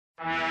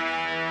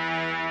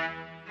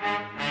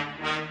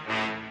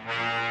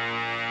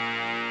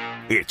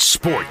It's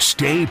Sports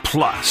Day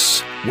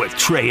Plus with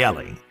Trey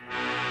Elling.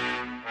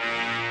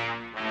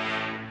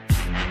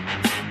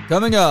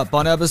 Coming up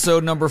on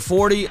episode number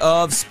 40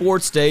 of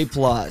Sports Day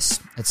Plus.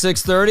 At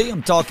 6:30,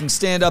 I'm talking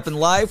stand-up and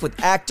life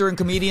with actor and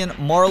comedian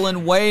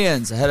Marlon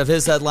Wayans ahead of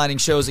his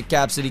headlining shows at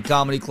Cap City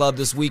Comedy Club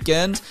this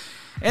weekend.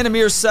 And in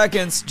mere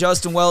seconds,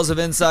 Justin Wells of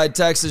Inside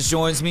Texas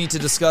joins me to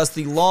discuss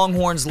the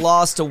Longhorns'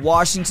 loss to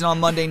Washington on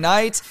Monday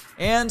night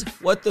and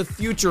what the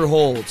future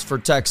holds for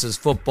Texas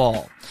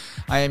football.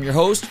 I am your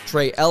host,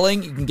 Trey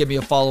Elling. You can give me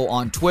a follow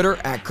on Twitter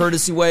at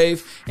Courtesy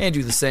Wave and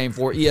do the same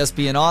for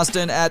ESPN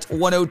Austin at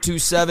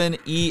 1027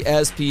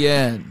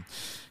 ESPN.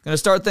 Going to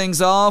start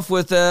things off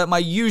with my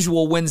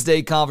usual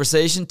Wednesday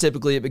conversation.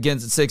 Typically it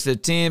begins at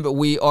 6:15, but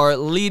we are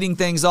leading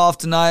things off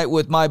tonight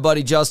with my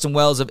buddy Justin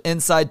Wells of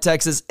Inside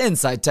Texas,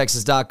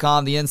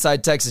 InsideTexas.com, the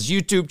Inside Texas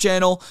YouTube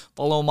channel.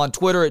 Follow him on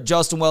Twitter at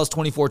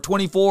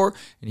JustinWells2424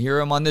 and hear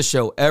him on this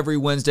show every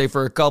Wednesday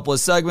for a couple of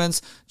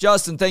segments.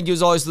 Justin, thank you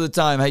as always for the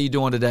time. How you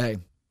doing today?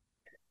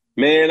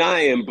 Man,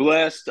 I am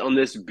blessed on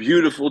this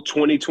beautiful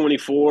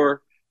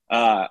 2024.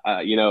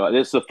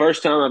 This is the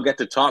first time I've got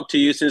to talk to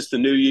you since the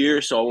new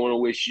year, so I want to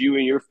wish you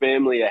and your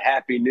family a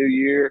happy new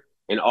year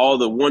and all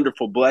the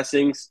wonderful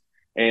blessings.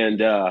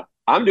 And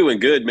I'm doing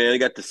good, man. I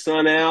got the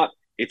sun out.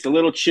 It's a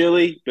little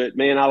chilly, but,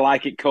 man, I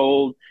like it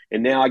cold.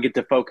 And now I get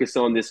to focus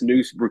on this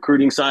new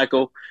recruiting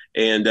cycle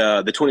and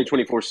the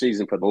 2024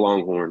 season for the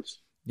Longhorns.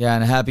 Yeah,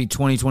 and a happy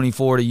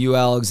 2024 to you,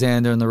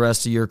 Alexander, and the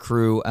rest of your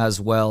crew as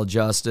well,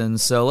 Justin.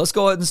 So let's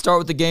go ahead and start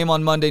with the game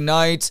on Monday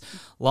night.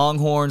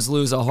 Longhorns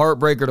lose a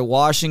heartbreaker to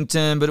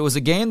Washington, but it was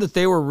a game that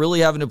they were really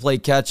having to play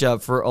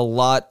catch-up for a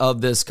lot of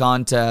this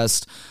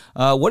contest.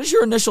 What is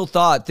your initial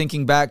thought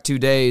thinking back 2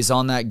 days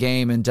on that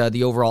game and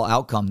the overall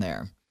outcome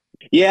there?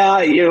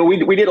 Yeah,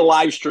 we did a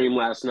live stream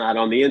last night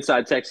on the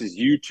Inside Texas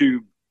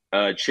YouTube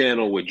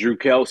channel with Drew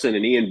Kelson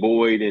and Ian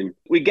Boyd, and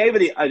we gave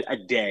it a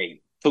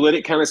day to let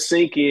it kind of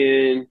sink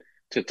in,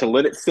 to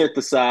let it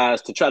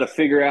synthesize, to try to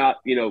figure out,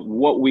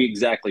 what we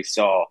exactly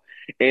saw.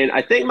 And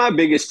I think my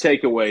biggest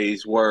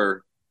takeaways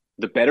were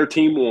the better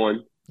team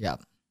won. Yeah.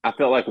 I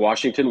felt like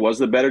Washington was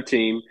the better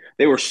team.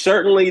 They were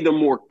certainly the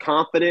more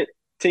confident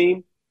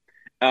team,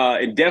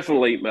 and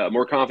definitely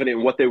more confident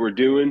in what they were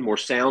doing, more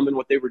sound in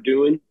what they were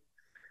doing.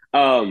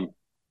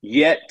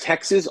 Yet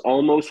Texas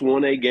almost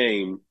won a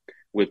game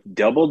with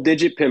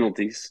double-digit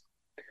penalties,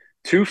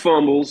 2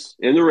 fumbles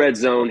in the red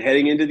zone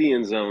heading into the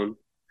end zone,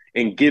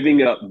 and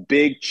giving up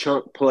big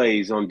chunk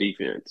plays on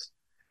defense.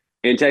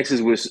 And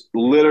Texas was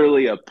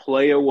literally a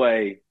play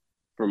away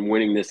from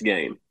winning this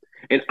game.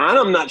 And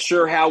I'm not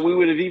sure how we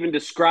would have even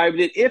described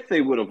it if they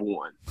would have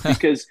won,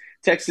 because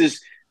Texas,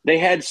 they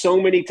had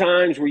so many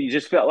times where you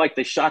just felt like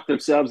they shot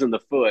themselves in the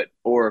foot,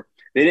 or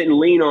they didn't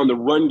lean on the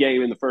run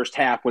game in the first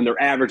half when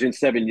they're averaging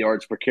 7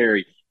 yards per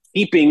carry,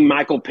 keeping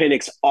Michael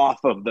Penix off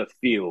of the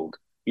field,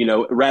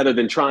 rather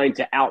than trying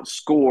to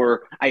outscore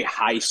a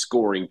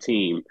high-scoring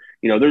team.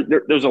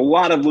 There's a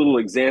lot of little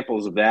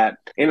examples of that,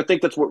 and I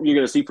think that's what you're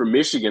going to see from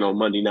Michigan on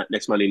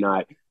next Monday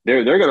night.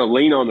 They're going to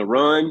lean on the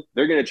run.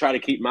 They're going to try to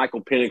keep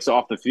Michael Penix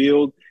off the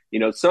field.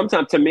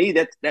 Sometimes to me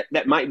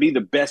that might be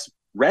the best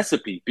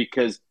recipe,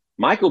 because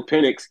Michael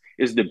Penix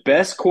is the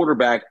best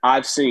quarterback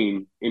I've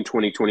seen in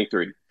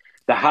 2023.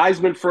 The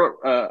Heisman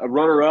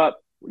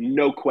runner-up,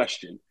 no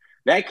question.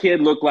 That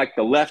kid looked like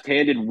the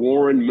left-handed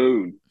Warren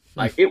Moon.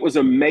 Like, it was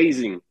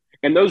amazing.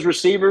 And those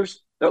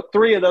receivers,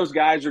 3 of those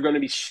guys are going to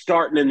be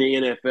starting in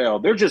the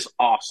NFL. They're just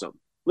awesome.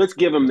 Let's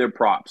give them their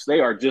props. They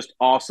are just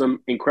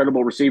awesome,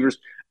 incredible receivers.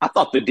 I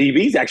thought the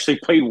DBs actually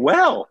played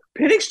well.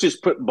 Penix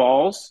just put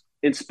balls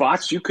in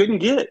spots you couldn't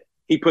get.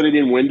 He put it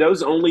in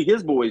windows only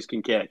his boys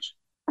can catch.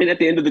 And at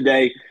the end of the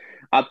day,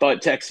 I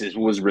thought Texas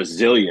was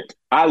resilient.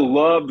 I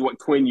loved what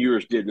Quinn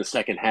Ewers did in the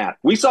second half.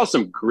 We saw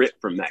some grit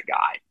from that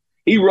guy.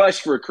 He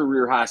rushed for a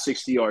career-high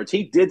 60 yards.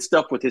 He did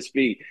stuff with his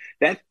feet.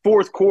 That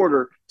fourth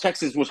quarter,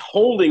 Texas was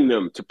holding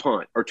them to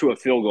punt or to a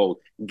field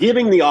goal,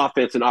 giving the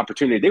offense an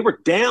opportunity. They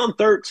were down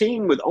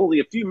 13 with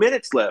only a few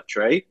minutes left,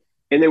 Trey,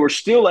 and they were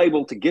still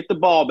able to get the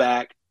ball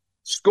back,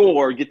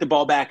 score, get the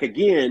ball back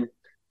again,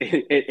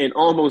 and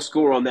almost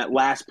score on that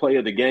last play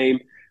of the game.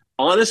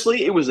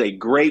 Honestly, it was a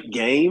great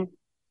game.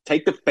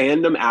 Take the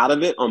fandom out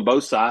of it on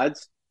both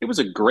sides. It was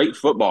a great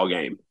football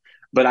game.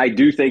 But I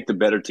do think the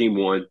better team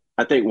won.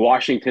 I think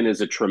Washington is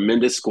a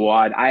tremendous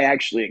squad. I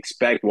actually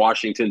expect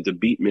Washington to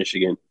beat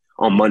Michigan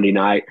on Monday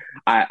night.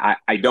 I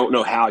don't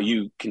know how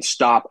you can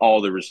stop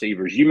all the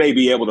receivers. You may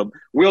be able to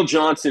 – Will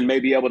Johnson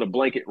may be able to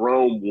blanket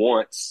Rome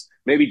once,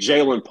 maybe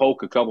Jalen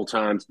Polk a couple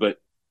times, but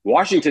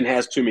Washington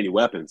has too many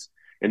weapons,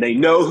 and they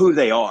know who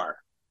they are,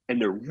 and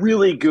they're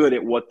really good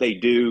at what they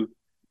do.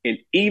 And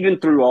even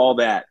through all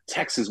that,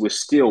 Texas was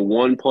still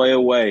one play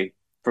away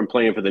from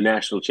playing for the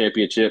national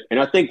championship. And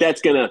I think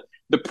that's going to –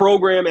 the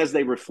program, as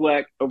they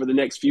reflect over the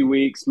next few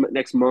weeks,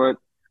 next month,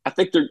 I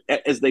think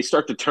as they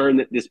start to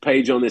turn this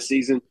page on this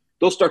season,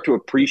 they'll start to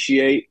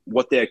appreciate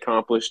what they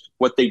accomplished,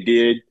 what they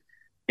did,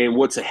 and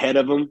what's ahead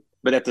of them.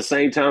 But at the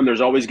same time, there's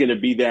always going to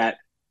be that,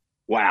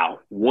 wow,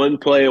 one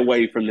play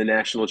away from the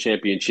national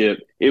championship.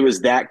 It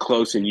was that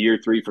close in year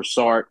 3 for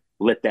Sark.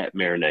 Let that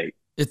marinate.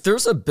 If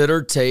there's a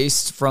bitter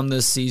taste from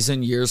this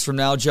season years from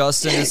now,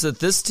 Justin, is that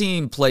this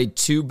team played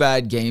 2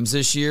 bad games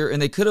this year,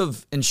 and they could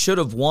have and should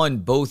have won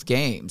both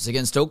games.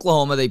 Against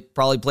Oklahoma, they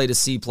probably played a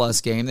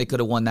C-plus game. They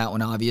could have won that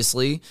one,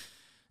 obviously.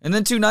 And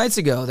then 2 nights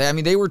ago,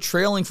 they were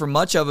trailing for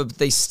much of it, but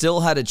they still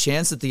had a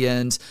chance at the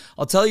end.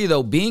 I'll tell you,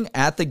 though, being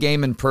at the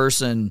game in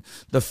person,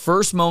 the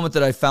first moment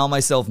that I found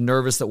myself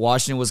nervous that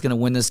Washington was going to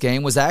win this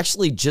game was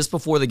actually just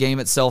before the game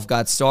itself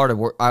got started,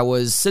 where I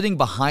was sitting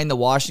behind the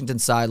Washington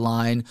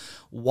sideline,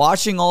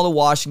 watching all the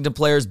Washington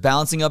players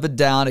bouncing up and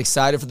down,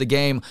 excited for the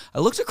game. I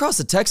looked across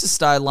the Texas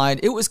sideline.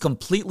 It was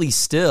completely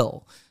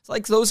still. It's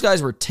like those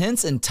guys were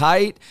tense and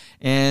tight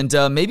and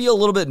maybe a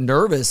little bit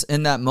nervous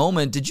in that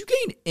moment. Did you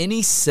gain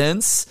any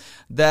sense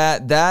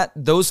that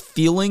those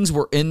feelings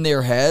were in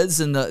their heads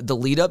in the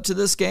lead up to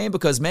this game?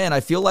 Because, man, I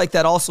feel like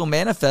that also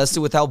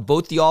manifested with how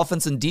both the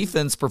offense and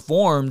defense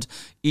performed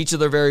each of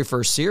their very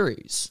first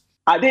series.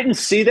 I didn't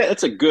see that.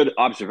 That's a good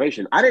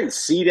observation. I didn't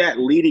see that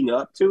leading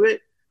up to it.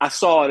 I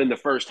saw it in the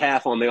first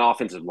half on the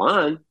offensive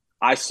line.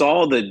 I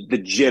saw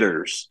the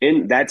jitters,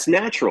 and that's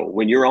natural.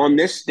 When you're on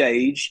this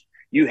stage,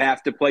 you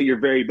have to play your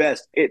very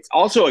best. It's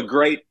also a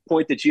great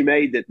point that you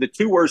made that the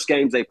 2 worst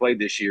games they played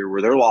this year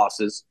were their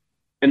losses,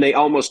 and they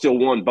almost still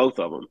won both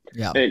of them.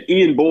 Yeah. And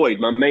Ian Boyd,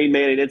 my main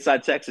man in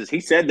Inside Texas, he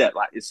said that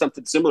it's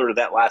something similar to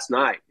that last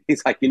night.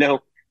 He's like,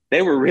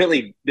 they were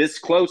really this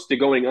close to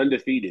going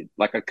undefeated,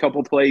 like a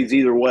couple plays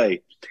either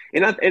way.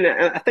 And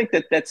I think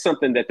that that's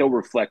something that they'll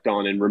reflect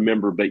on and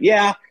remember. But,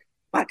 yeah,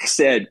 like I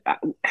said,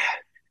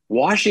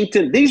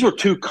 Washington, these were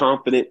 2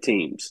 confident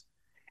teams.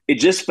 It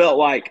just felt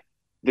like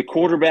the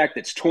quarterback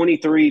that's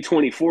 23,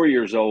 24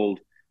 years old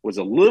was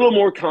a little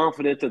more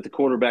confident than the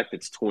quarterback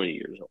that's 20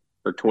 years old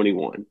or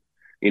 21.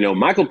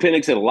 Michael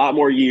Penix had a lot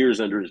more years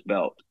under his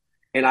belt.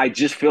 And I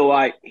just feel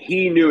like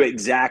he knew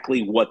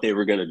exactly what they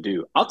were going to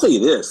do. I'll tell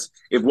you this.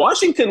 If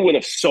Washington would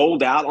have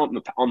sold out on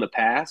the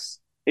pass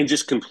and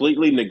just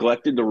completely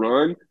neglected the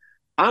run,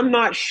 I'm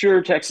not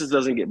sure Texas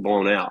doesn't get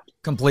blown out.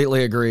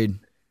 Completely agreed.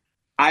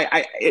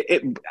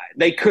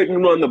 They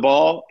couldn't run the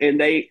ball,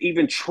 and they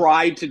even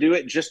tried to do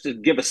it just to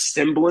give a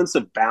semblance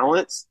of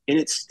balance, and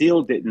it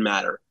still didn't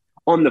matter.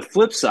 On the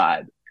flip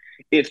side,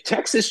 if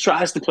Texas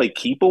tries to play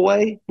keep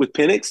away with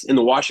Penix in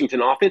the Washington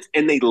offense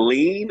and they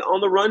lean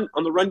on the run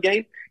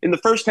game, in the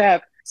first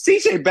half,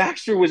 C.J.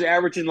 Baxter was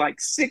averaging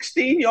like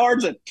 16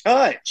 yards a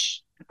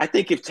touch. I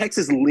think if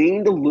Texas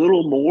leaned a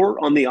little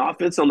more on the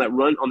offense on that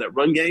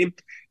run game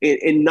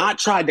and not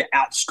tried to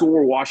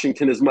outscore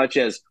Washington as much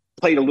as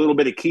played a little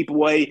bit of keep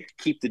away,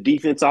 keep the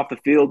defense off the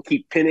field,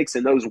 keep Penix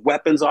and those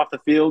weapons off the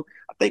field,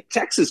 I think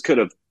Texas could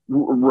have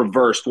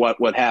reversed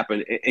what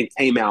happened and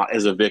came out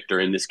as a victor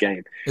in this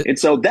game. And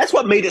so that's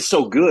what made it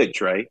so good,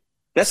 Trey.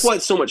 That's why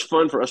it's so much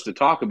fun for us to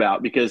talk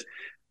about, because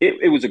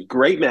it was a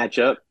great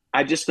matchup.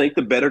 I just think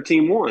the better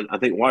team won. I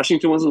think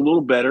Washington was a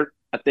little better.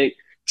 I think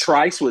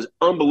Trice was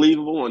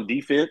unbelievable on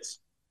defense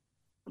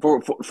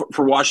for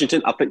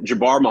Washington. I think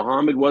Jabbar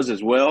Muhammad was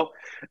as well.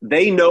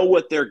 They know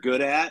what they're good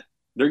at.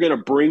 They're going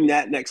to bring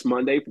that next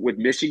Monday with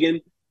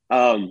Michigan.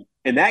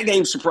 And that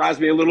game surprised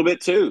me a little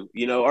bit too.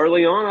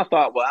 Early on I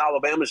thought, well,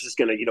 Alabama's just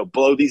going to,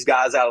 blow these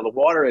guys out of the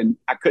water, and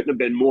I couldn't have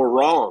been more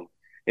wrong.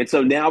 And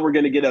so now we're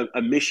going to get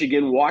a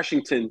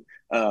Michigan-Washington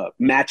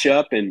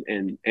matchup,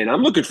 and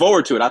I'm looking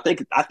forward to it. I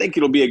think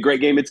it'll be a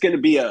great game. It's going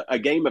to be a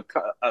game of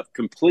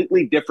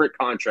completely different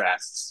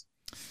contrasts.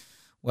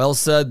 Well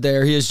said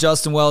there. He is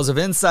Justin Wells of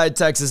Inside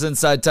Texas,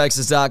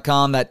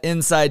 InsideTexas.com, that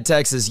Inside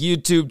Texas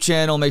YouTube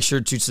channel. Make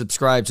sure to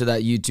subscribe to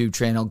that YouTube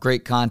channel.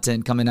 Great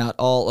content coming out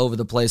all over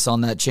the place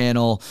on that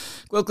channel.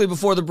 Quickly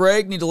before the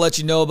break, need to let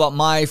you know about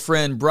my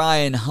friend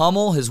Brian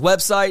Hummel. His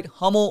website,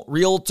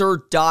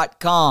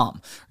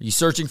 HummelRealtor.com. Are you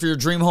searching for your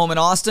dream home in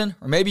Austin?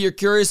 Or maybe you're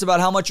curious about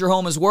how much your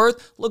home is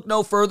worth? Look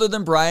no further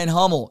than Brian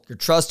Hummel, your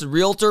trusted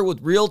realtor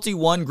with Realty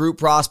One Group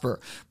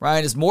Prosper.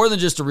 Brian is more than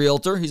just a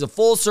realtor. He's a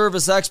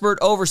full-service expert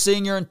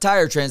overseeing your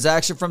entire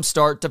transaction from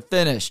start to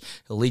finish.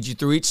 He'll lead you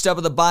through each step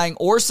of the buying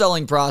or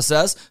selling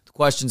process, the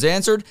questions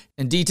answered,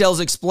 and details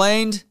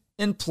explained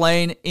in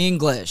plain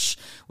English.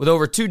 With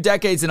over 2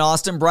 decades in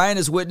Austin, Brian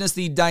has witnessed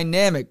the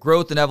dynamic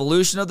growth and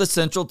evolution of the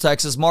Central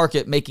Texas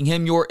market, making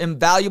him your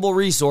invaluable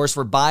resource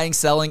for buying,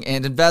 selling,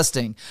 and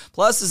investing.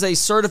 Plus, as a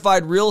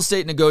certified real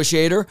estate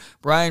negotiator,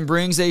 Brian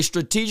brings a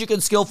strategic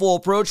and skillful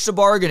approach to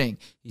bargaining.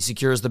 He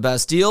secures the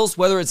best deals,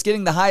 whether it's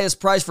getting the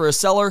highest price for a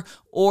seller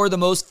or the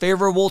most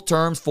favorable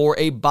terms for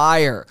a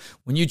buyer.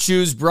 When you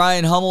choose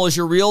Brian Hummel as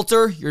your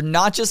realtor, you're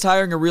not just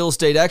hiring a real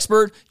estate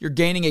expert, you're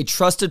gaining a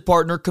trusted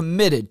partner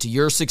committed to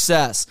your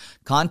success.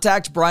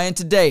 Contact Brian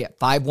today at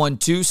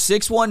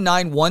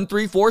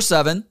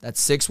 512-619-1347.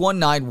 That's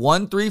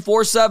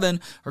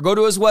 619-1347. Or go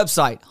to his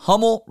website,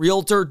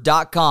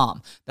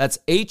 HummelRealtor.com. That's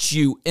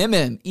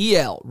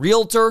HUMMEL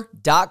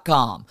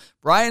Realtor.com.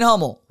 Brian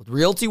Hummel with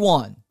Realty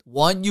One.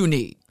 One you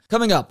need.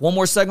 Coming up, one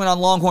more segment on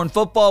Longhorn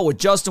football with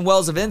Justin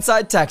Wells of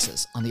Inside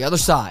Texas on the other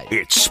side.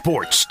 It's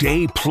Sports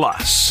Day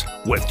Plus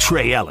with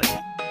Trey Elling.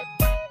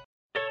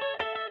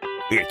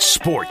 It's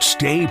Sports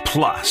Day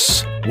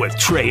Plus with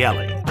Trey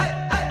Elling.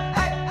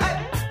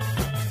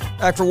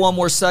 Back for one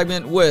more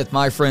segment with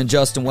my friend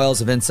Justin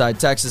Wells of Inside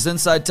Texas.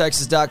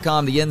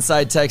 InsideTexas.com, the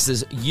Inside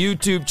Texas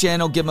YouTube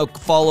channel. Give him a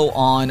follow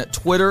on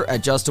Twitter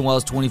at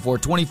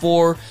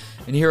JustinWells2424.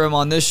 And hear him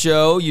on this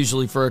show,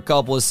 usually for a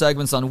couple of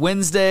segments on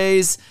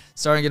Wednesdays,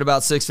 starting at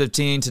about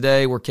 6:15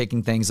 today. We're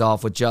kicking things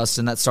off with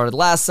Justin. That started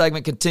last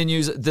segment,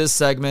 continues this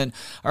segment.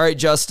 All right,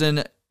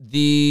 Justin,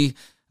 the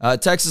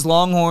Texas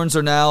Longhorns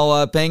are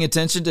now paying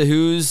attention to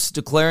who's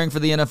declaring for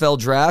the NFL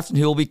draft and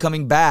who will be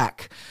coming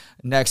back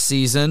next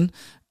season.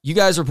 You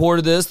guys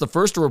reported this, the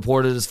first to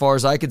report it as far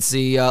as I could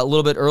see a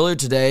little bit earlier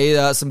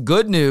today. Some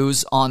good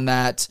news on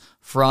that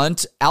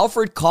front.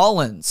 Alfred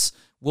Collins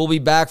will be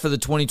back for the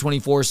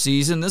 2024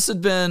 season. This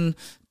had been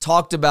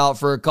talked about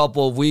for a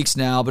couple of weeks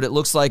now, but it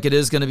looks like it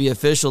is going to be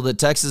official that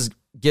Texas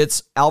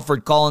gets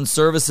Alfred Collins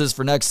services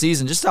for next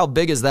season. Just how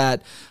big is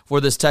that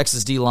for this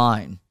Texas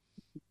D-line?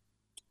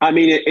 I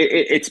mean,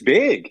 it's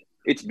big.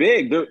 It's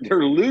big.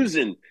 They're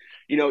losing.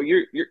 You know,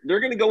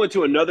 they're going to go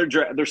into another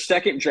draft, their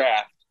second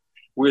draft,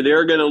 where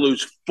they're going to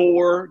lose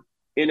 4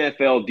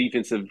 NFL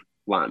defensive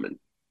linemen.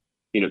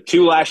 You know,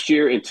 2 last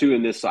year and 2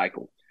 in this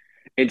cycle.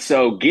 And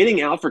so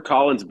getting Alfred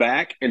Collins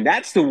back, and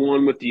that's the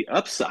one with the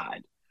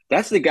upside.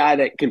 That's the guy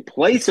that can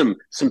play some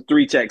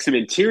 3-tech, some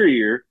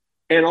interior,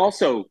 and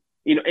also,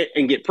 you know,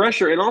 and get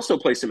pressure and also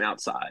play some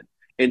outside.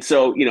 And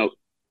so, you know,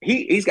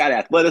 he's got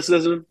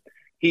athleticism.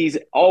 He's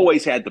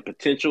always had the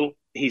potential.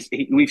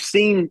 We've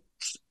seen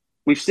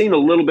a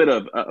little bit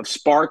of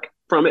spark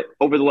from it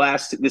over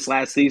this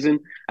last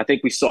season. I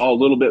think we saw a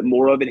little bit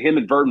more of it. Him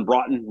and Burton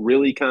Broughton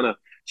really kind of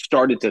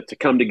started to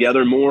come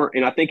together more.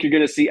 And I think you're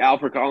going to see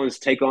Alfred Collins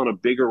take on a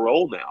bigger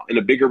role now and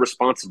a bigger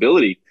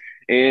responsibility.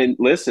 And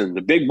listen,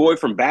 the big boy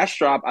from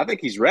Bastrop, I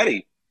think he's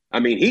ready. I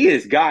mean, he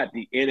has got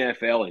the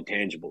NFL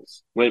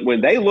intangibles.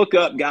 When they look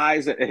up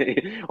guys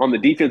on the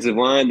defensive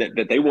line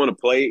that they want to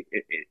play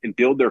and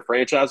build their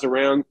franchise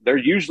around, they're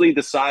usually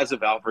the size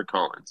of Alfred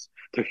Collins.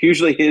 They're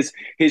usually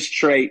his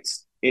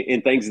traits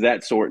and things of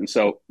that sort. And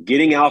so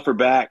getting Alfred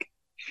back,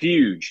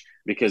 huge,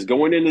 because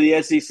going into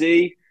the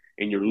SEC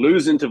and you're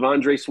losing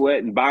T'Vondre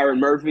Sweat and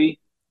Byron Murphy,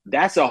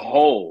 that's a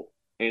hole.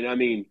 And, I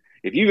mean,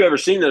 if you've ever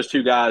seen those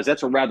two guys,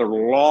 that's a rather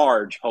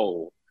large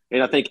hole.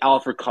 And I think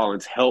Alfred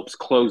Collins helps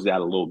close that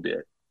a little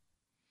bit.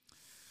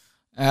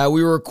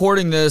 We were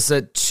recording this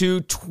at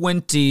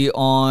 2:20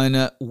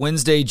 on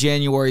Wednesday,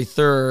 January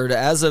 3rd.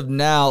 As of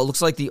now, it looks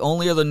like the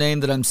only other name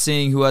that I'm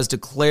seeing who has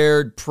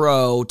declared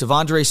pro,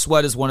 T'Vondre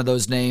Sweat is one of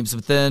those names,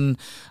 but then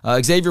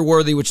Xavier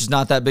Worthy, which is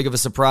not that big of a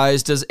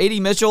surprise. Does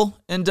A.D. Mitchell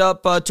end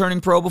up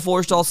turning pro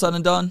before it's all said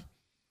and done?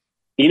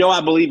 You know,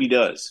 I believe he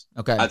does.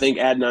 Okay. I think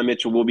Adonai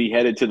Mitchell will be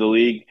headed to the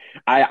league.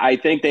 I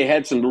think they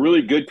had some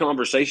really good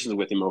conversations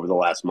with him over the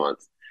last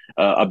month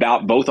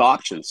about both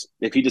options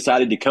if he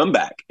decided to come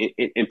back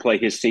and play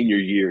his senior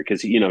year,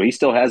 because, you know, he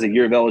still has a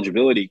year of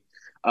eligibility.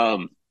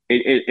 And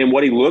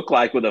what he looked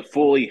like with a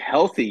fully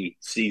healthy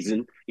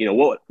season, you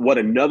know, what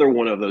another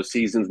one of those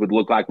seasons would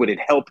look like, would it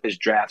help his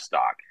draft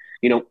stock?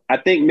 You know, I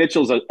think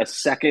Mitchell's a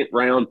second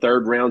round,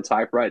 third round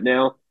type right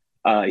now.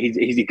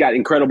 He's got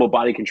incredible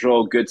body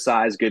control, good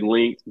size, good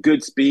length,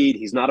 good speed.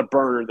 He's not a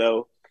burner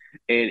though.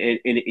 And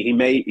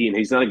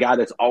he's not a guy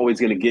that's always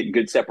going to get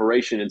good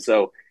separation. And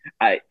so,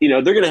 they're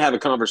going to have a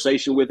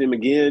conversation with him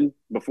again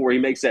before he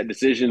makes that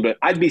decision. But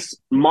I'd be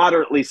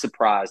moderately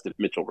surprised if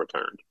Mitchell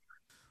returned.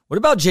 What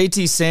about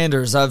JT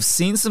Sanders? I've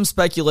seen some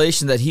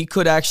speculation that he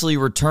could actually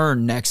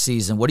return next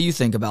season. What do you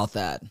think about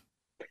that?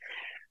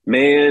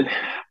 Man,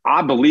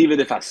 I believe it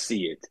if I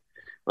see it.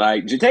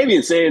 Like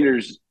Jatavian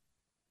Sanders,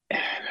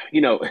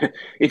 you know,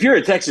 if you're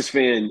a Texas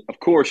fan, of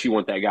course you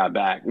want that guy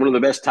back. One of the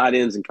best tight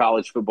ends in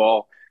college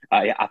football.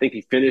 I think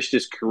he finished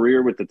his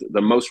career with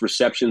the most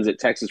receptions at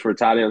Texas for a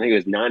tight end. I think it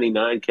was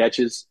 99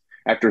 catches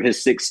after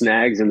his 6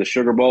 snags in the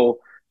Sugar Bowl.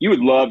 You would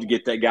love to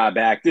get that guy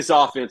back. This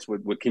offense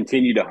would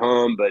continue to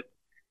hum, but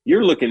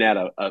you're looking at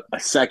a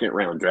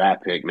second-round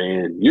draft pick,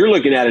 man. You're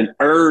looking at an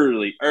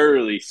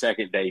early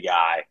second-day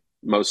guy,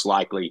 most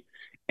likely.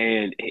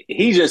 And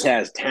he just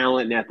has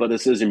talent and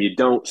athleticism you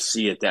don't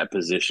see at that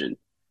position.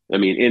 I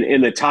mean,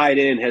 and the tight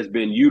end has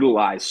been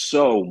utilized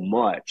so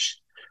much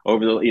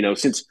over the,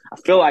 since I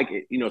feel like,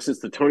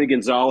 since the Tony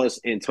Gonzalez,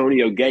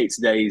 Antonio Gates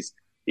days,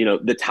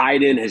 the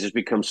tight end has just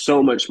become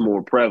so much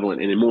more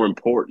prevalent and more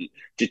important.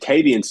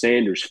 Jatavian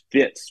Sanders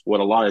fits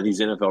what a lot of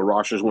these NFL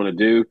rosters want to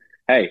do.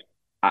 Hey,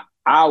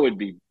 I would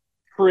be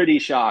pretty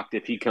shocked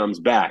if he comes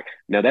back.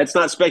 Now, that's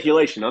not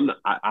speculation.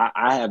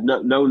 I have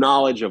no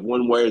knowledge of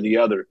one way or the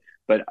other,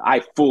 but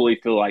I fully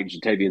feel like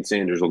Jatavian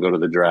Sanders will go to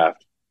the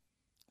draft.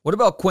 What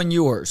about Quinn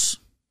Ewers?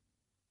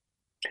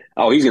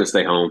 Oh, he's going to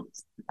stay home.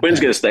 Quinn's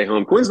going to stay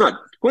home. Quinn's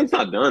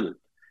not done.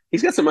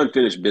 He's got some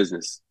unfinished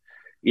business.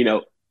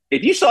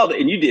 If you saw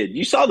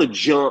you saw the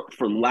jump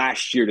from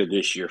last year to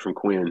this year from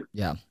Quinn.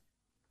 Yeah.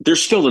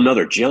 There's still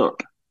another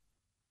jump.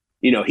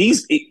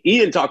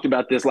 Ian talked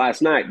about this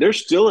last night.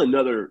 There's still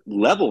another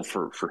level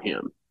for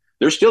him.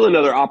 There's still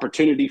another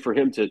opportunity for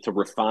him to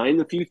refine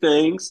a few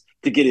things,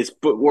 to get his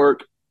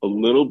footwork a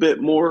little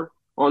bit more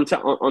on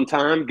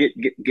time,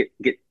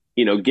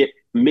 get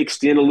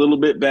mixed in a little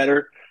bit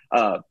better,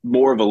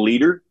 more of a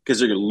leader because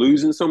they're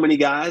losing so many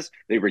guys.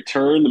 They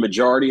return the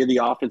majority of the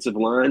offensive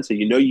line, so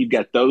you've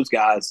got those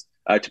guys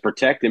to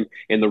protect him.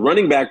 And the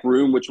running back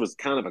room, which was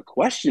kind of a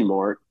question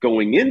mark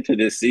going into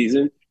this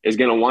season, is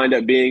going to wind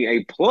up being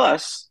a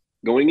plus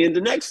going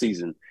into next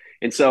season.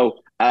 And so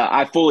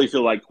I fully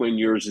feel like Quinn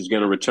Ewers is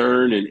going to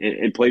return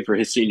and play for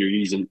his senior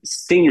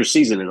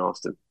season in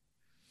Austin.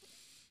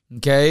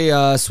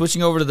 Okay,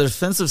 switching over to the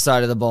defensive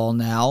side of the ball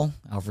now.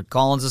 Alfred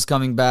Collins is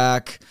coming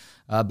back.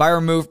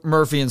 Byron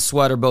Murphy and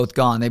Sweat are both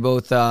gone. They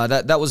both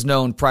that was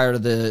known prior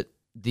to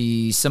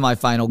the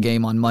semifinal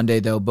game on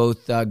Monday, though.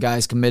 Both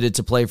guys committed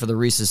to play for the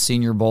Reese's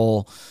Senior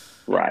Bowl.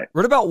 Right.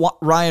 What about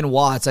Ryan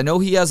Watts? I know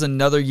he has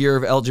another year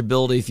of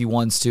eligibility if he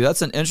wants to.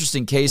 That's an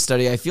interesting case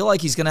study. I feel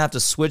like he's going to have to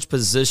switch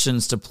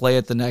positions to play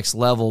at the next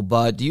level,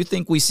 but do you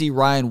think we see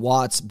Ryan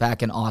Watts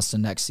back in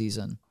Austin next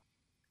season?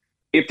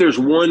 If there's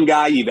one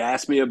guy you've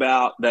asked me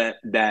about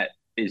that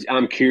is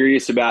I'm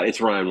curious about,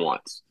 it's Ryan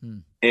Watts.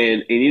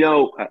 And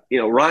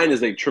Ryan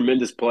is a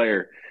tremendous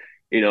player.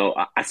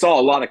 I saw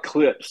a lot of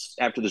clips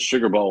after the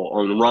Sugar Bowl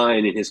on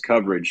Ryan and his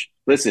coverage.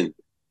 Listen,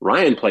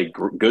 Ryan played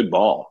good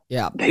ball.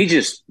 Yeah.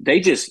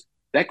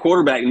 That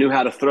quarterback knew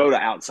how to throw to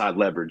outside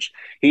leverage.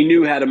 He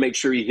knew how to make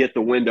sure he hit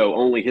the window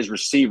only his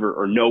receiver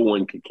or no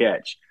one could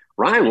catch.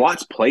 Ryan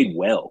Watts played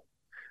well.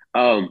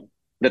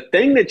 The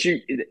thing that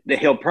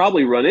he'll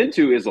probably run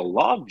into is a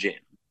logjam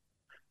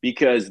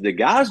because the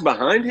guys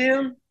behind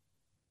him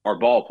are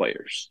ball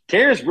players.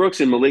 Terrence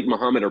Brooks and Malik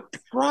Muhammad are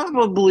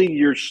probably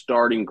your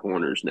starting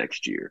corners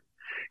next year.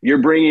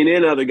 You're bringing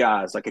in other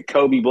guys like a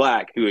Kobe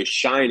Black, who is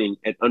shining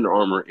at Under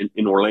Armour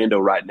in Orlando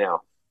right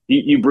now.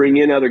 You bring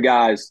in other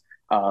guys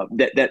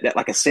that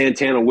like a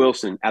Santana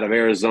Wilson out of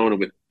Arizona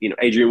with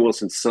Adrian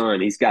Wilson's son.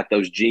 He's got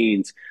those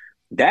genes.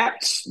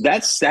 That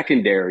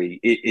secondary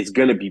is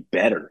going to be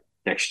better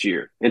next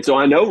year. And so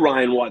I know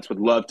Ryan Watts would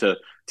love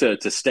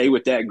to stay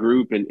with that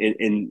group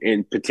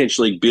and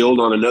potentially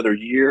build on another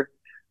year.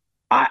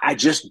 I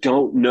just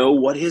don't know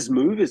what his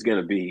move is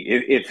going to be.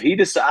 If he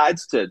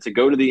decides to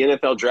go to the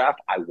NFL draft,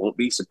 I won't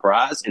be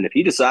surprised. And if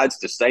he decides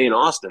to stay in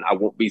Austin, I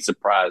won't be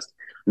surprised.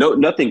 No,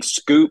 nothing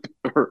scoop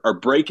or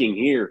breaking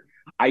here.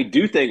 I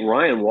do think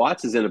Ryan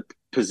Watts is in a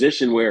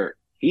position where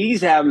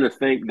he's having to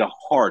think the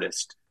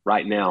hardest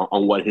right now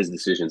on what his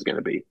decision is going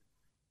to be.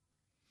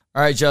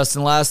 All right,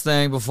 Justin, last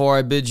thing before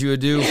I bid you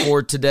adieu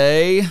for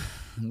today.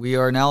 We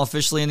are now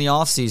officially in the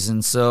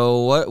offseason.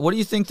 So what do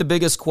you think the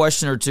biggest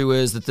question or two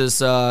is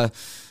that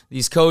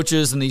these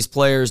coaches and these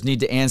players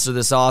need to answer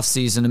this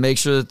offseason to make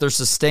sure that they're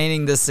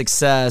sustaining this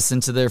success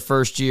into their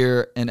first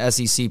year in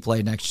SEC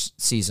play next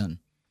season?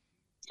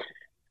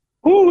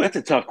 Ooh, that's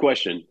a tough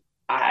question.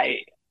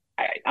 I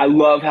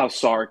love how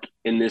Sark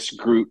and this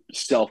group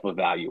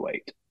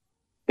self-evaluate.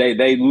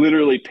 They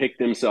literally pick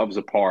themselves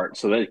apart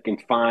so they can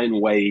find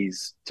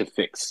ways to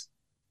fix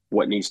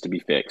what needs to be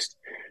fixed.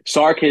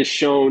 Sark has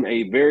shown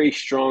a very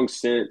strong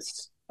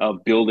sense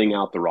of building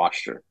out the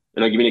roster.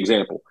 And I'll give you an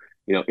example.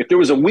 If there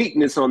was a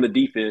weakness on the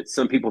defense,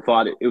 some people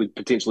thought it would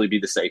potentially be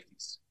the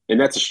safeties. And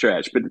that's a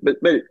stretch. But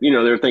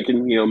they're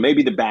thinking,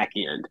 maybe the back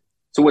end.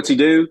 So what's he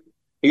do?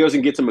 He goes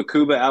and gets a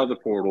Makuba out of the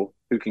portal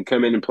who can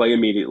come in and play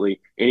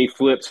immediately. And he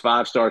flips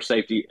five-star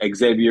safety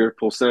Xavier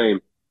Pulsame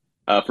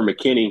from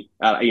McKinney,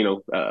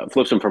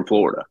 flips him from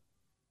Florida.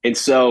 And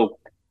so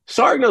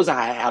Sark knows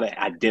how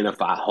to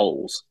identify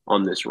holes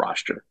on this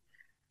roster.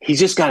 He's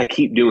just got to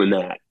keep doing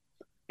that.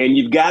 And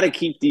you've got to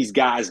keep these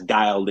guys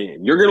dialed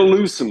in. You're going to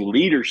lose some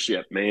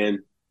leadership,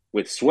 man,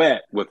 with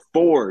Sweat, with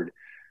Ford,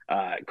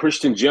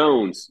 Christian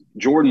Jones,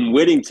 Jordan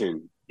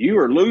Whittington. You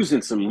are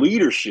losing some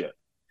leadership.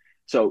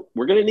 So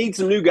we're going to need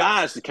some new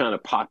guys to kind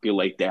of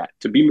populate that,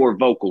 to be more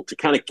vocal, to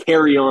kind of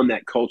carry on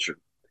that culture.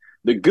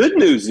 The good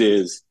news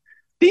is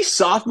these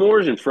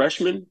sophomores and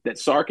freshmen that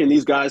Sark and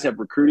these guys have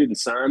recruited and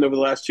signed over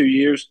the last 2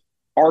 years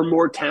are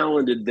more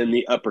talented than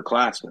the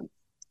upperclassmen.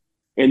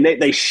 And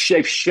they've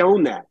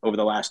shown that over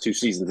the last 2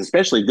 seasons,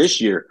 especially this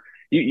year.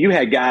 You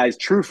had guys,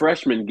 true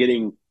freshmen,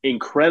 getting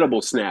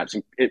incredible snaps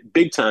and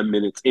big-time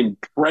minutes in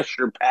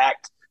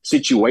pressure-packed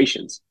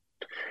situations.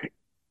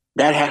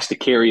 That has to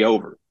carry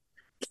over.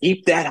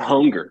 Keep that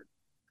hunger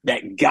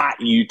that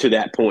got you to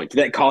that point, to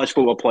that college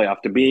football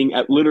playoff, to being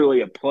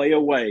literally a play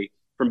away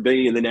from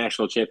being in the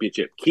national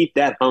championship. Keep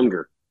that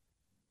hunger.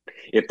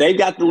 If they've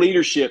got the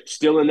leadership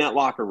still in that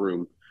locker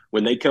room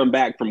when they come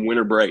back from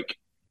winter break,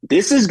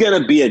 this is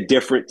going to be a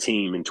different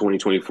team in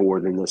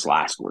 2024 than this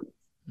last one.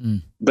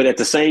 But at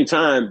the same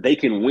time, they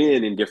can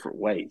win in different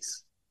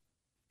ways.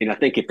 And I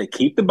think if they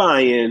keep the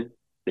buy-in,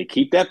 they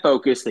keep that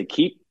focus, they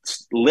keep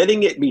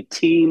letting it be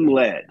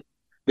team-led.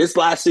 This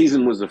last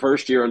season was the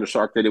first year under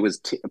Sark that it was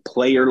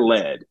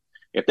player-led.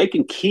 If they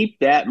can keep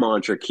that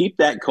mantra, keep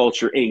that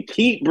culture, and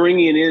keep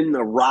bringing in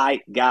the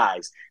right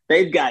guys,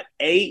 they've got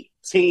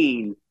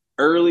 18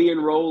 early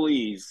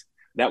enrollees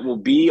that will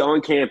be on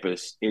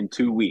campus in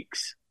 2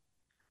 weeks.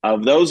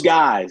 Of those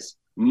guys,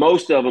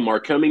 most of them are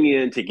coming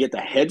in to get the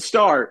head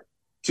start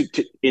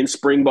in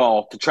spring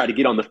ball to try to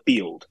get on the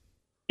field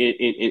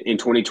in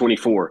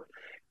 2024.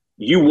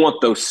 You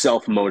want those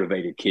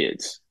self-motivated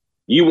kids.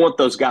 You want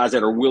those guys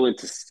that are willing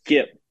to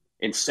skip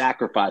and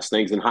sacrifice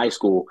things in high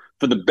school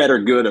for the better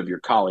good of your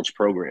college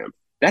program.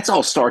 That's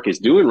all Stark is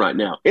doing right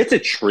now. It's a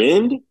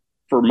trend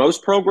for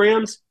most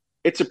programs.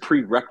 It's a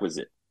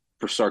prerequisite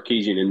for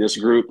Sarkisian in this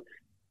group.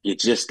 You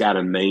just got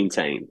to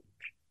maintain.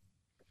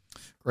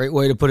 Great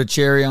way to put a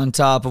cherry on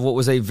top of what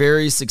was a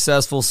very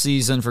successful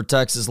season for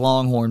Texas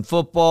Longhorn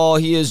football.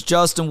 He is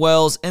Justin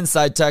Wells,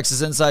 Inside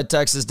Texas,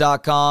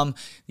 InsideTexas.com,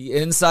 the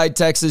Inside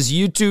Texas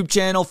YouTube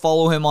channel.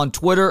 Follow him on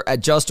Twitter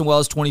at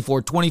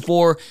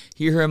JustinWells2424.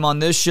 Hear him on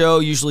this show,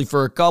 usually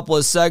for a couple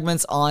of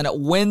segments on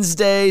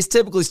Wednesdays,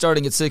 typically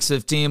starting at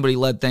 6:15, but he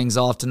led things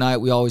off tonight.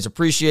 We always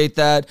appreciate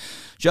that.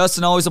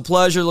 Justin, always a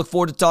pleasure. Look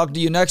forward to talking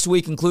to you next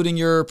week, including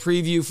your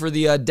preview for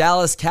the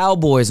Dallas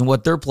Cowboys and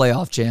what their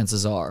playoff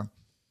chances are.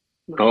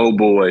 Oh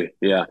boy,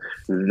 yeah,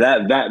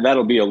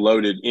 that'll be a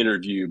loaded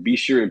interview. Be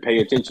sure and pay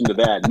attention to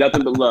that.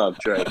 Nothing but love,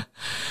 Trey.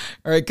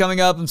 All right, coming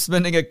up, I'm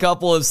spending a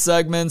couple of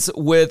segments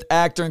with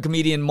actor and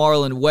comedian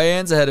Marlon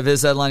Wayans ahead of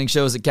his headlining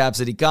shows at Cap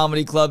City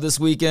Comedy Club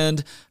this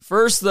weekend.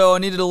 First, though, I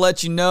needed to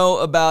let you know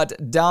about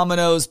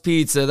Domino's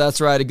Pizza.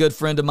 That's right, a good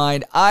friend of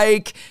mine,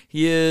 Ike.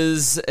 He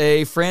is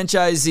a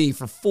franchisee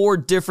for 4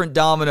 different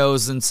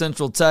Domino's in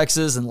Central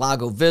Texas and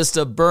Lago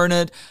Vista,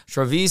 Burnet,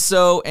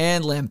 Treviso,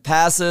 and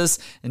Lampasas.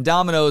 And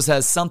Domino's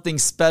has something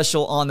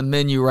special on the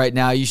menu right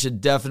now you should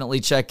definitely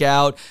check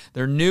out.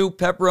 Their new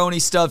pepperoni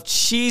stuffed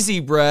cheesy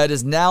bread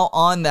is now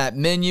on that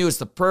menu. It's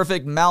the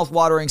perfect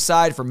mouth-watering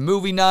side for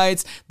movie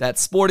nights, that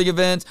sporting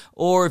event,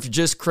 or if you're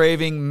just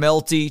craving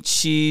melty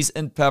cheese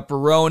and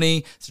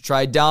pepperoni. So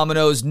try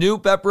Domino's new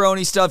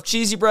pepperoni stuffed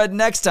cheesy bread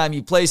next time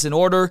you place an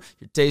order.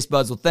 Your taste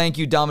buds will thank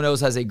you.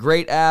 Domino's has a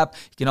great app.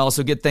 You can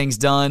also get things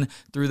done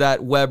through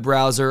that web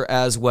browser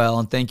as well.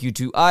 And thank you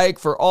to Ike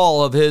for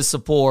all of his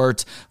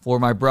support for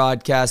my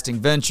broadcasting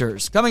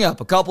ventures. Coming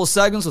up, a couple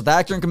segments with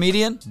actor and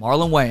comedian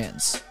Marlon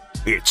Wayans.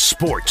 It's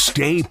Sports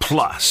Day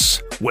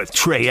Plus with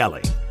Trey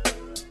Elling.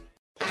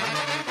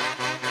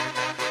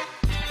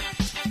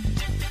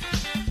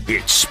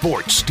 It's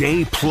Sports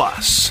Day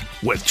Plus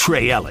with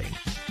Trey Elling.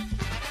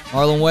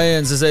 Marlon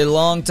Wayans is a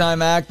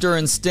longtime actor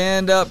and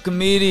stand-up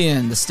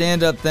comedian. The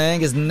stand-up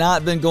thing has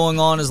not been going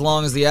on as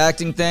long as the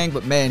acting thing,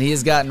 but man, he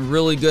has gotten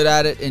really good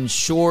at it in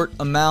short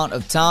amount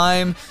of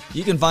time.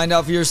 You can find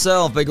out for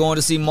yourself by going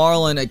to see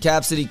Marlon at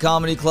Cap City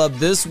Comedy Club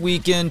this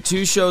weekend.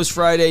 2 shows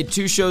Friday,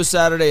 2 shows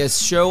Saturday, a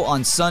show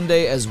on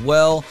Sunday as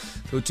well.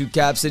 Go to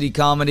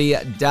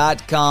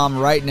capcitycomedy.com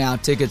right now.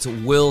 Tickets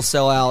will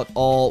sell out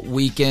all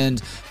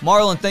weekend.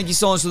 Marlon, thank you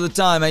so much for the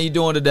time. How you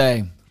doing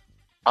today?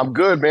 I'm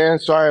good, man.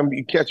 Sorry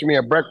you catching me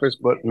at breakfast,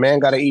 but man,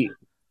 gotta eat.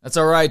 That's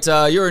all right.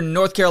 You're in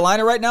North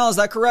Carolina right now, is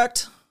that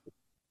correct?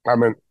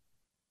 I'm in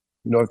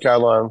North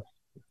Carolina,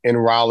 in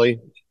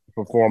Raleigh,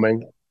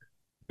 performing.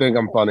 Think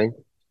I'm funny.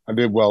 I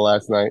did well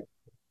last night.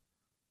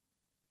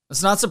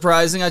 It's not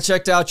surprising. I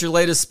checked out your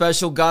latest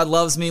special, God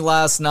Loves Me,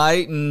 last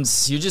night, and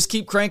you just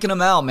keep cranking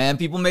them out, man.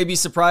 People may be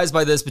surprised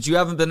by this, but you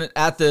haven't been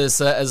at this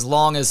as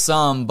long as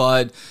some,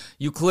 but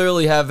you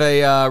clearly have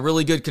a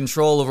really good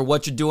control over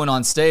what you're doing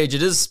on stage.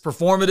 It is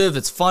performative,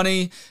 it's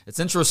funny, it's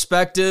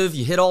introspective,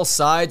 you hit all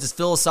sides, it's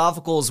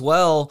philosophical as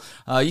well.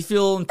 You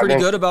feeling pretty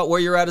good about where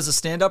you're at as a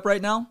stand-up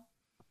right now?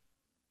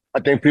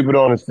 I think people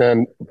don't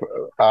understand,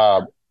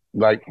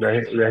 like,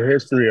 the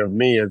history of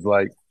me is,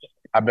 like,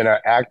 I've been an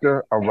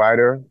actor, a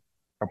writer,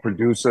 a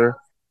producer,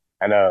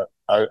 and a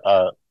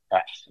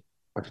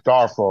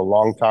star for a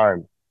long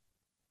time.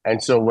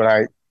 And so when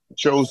I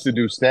chose to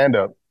do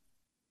stand-up,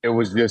 it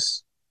was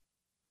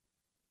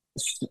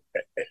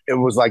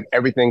like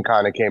everything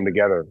kind of came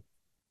together.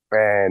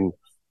 And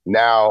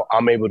now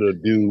I'm able to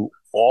do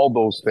all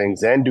those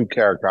things and do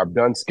character. I've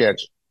done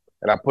sketch,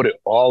 and I put it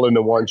all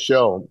into one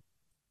show.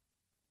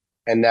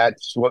 And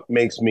that's what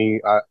makes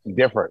me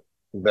different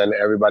than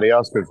everybody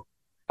else, because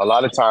a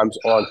lot of times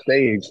on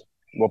stage,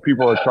 what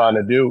people are trying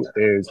to do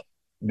is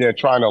they're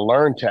trying to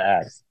learn to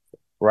act,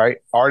 right?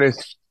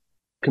 Artists,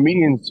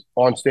 comedians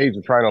on stage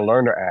are trying to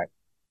learn to act.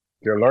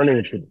 They're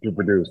learning to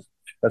produce.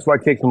 That's why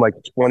it takes them like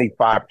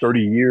 25,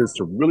 30 years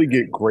to really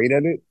get great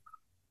at it.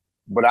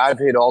 But I've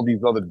hit all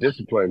these other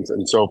disciplines.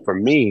 And so for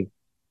me,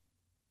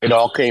 it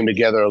all came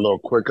together a little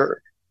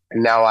quicker.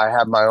 And now I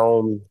have my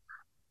own.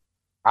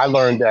 I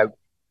learned that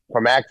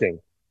from acting,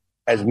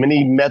 as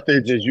many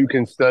methods as you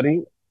can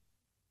study,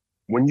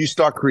 when you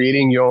start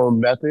creating your own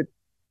method,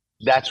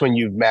 that's when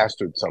you've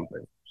mastered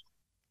something.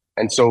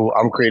 And so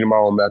I'm creating my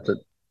own method,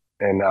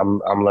 and I'm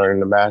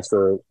learning to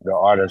master the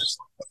art of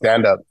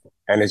stand-up,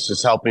 and it's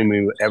just helping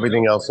me with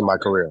everything else in my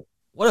career.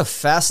 What a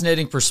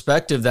fascinating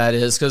perspective that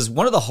is, because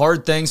one of the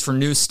hard things for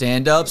new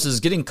stand-ups is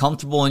getting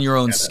comfortable in your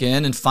own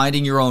skin and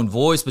finding your own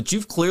voice, but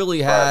you've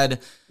clearly had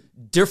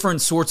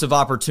different sorts of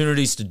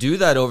opportunities to do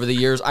that over the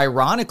years,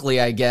 ironically,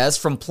 I guess,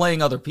 from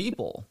playing other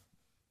people.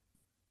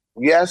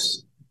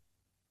 Yes.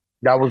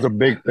 That was a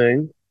big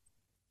thing,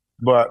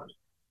 but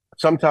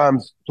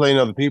sometimes playing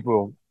other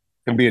people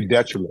can be a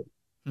detriment.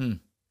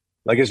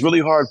 Like, it's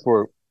really hard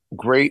for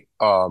great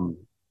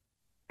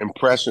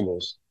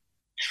impressionists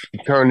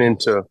turn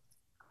into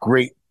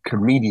great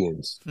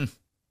comedians.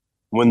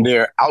 When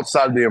they're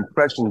outside of the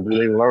impressions,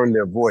 they learn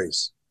their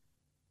voice.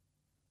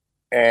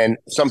 And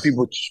some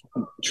people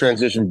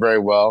transition very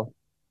well.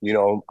 You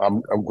know,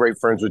 I'm great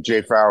friends with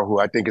Jay Farrell, who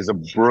I think is a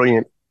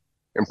brilliant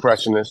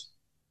impressionist,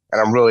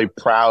 and I'm really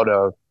proud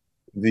of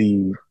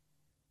the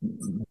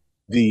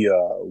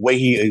way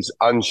he is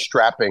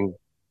unstrapping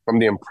from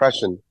the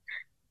impression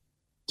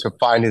to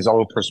find his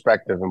own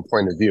perspective and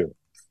point of view.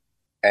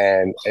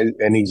 And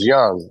he's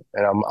young,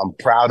 and I'm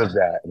proud of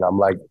that. And I'm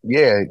like,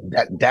 yeah,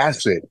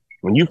 that's it.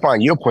 When you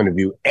find your point of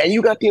view and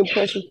you got the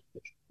impression,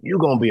 you're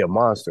gonna be a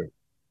monster.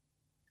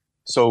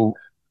 So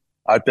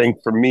I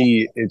think for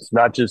me, it's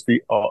not just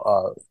the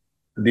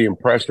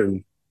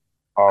impression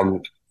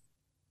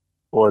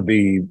or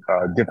the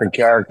different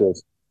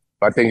characters.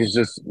 I think it's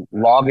just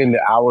logging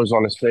the hours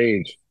on the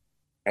stage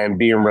and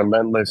being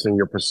relentless in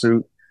your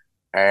pursuit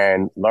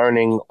and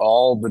learning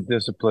all the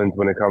disciplines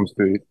when it comes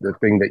to the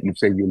thing that you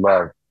say you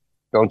love.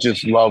 Don't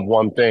just love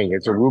one thing.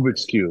 It's a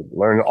Rubik's Cube.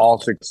 Learn all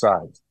 6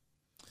 sides.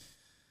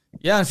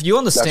 Yeah, and for you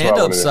on the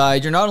stand-up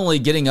side, you're not only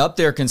getting up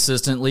there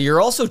consistently,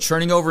 you're also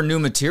churning over new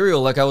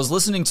material. Like I was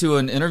listening to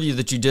an interview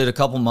that you did a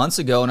couple months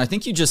ago, and I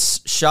think you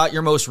just shot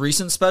your most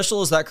recent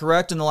special. Is that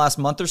correct, in the last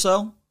month or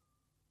so?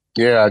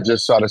 Yeah, I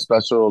just shot a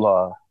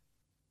special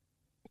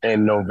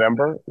in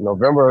November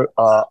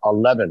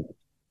 11th.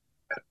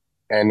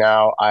 And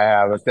now I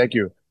have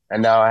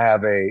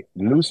a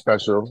new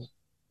special,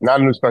 not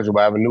a new special, but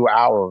I have a new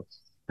hour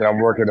that I'm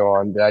working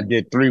on that I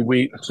did 2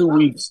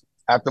 weeks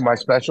after my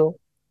special.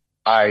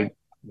 I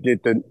did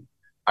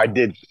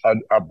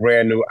a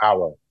brand new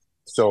hour.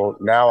 So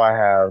now I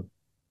have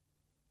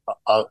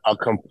a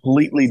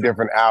completely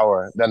different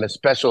hour than the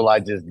special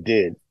I just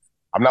did.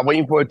 I'm not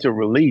waiting for it to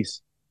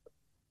release.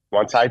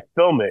 Once I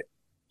film it,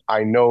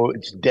 I know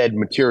it's dead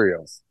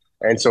material.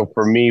 And so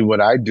for me,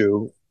 what I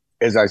do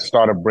is I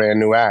start a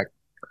brand new act.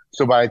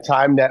 So by the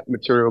time that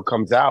material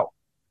comes out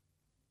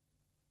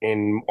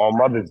on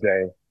Mother's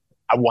Day,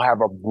 I will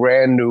have a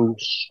brand new,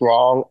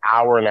 strong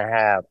hour and a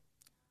half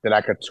that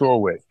I could tour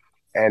with.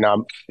 And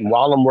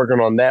while I'm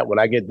working on that, when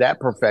I get that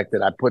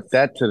perfected, I put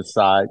that to the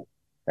side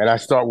and I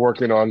start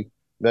working on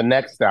the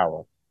next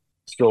hour.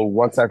 So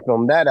once I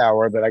film that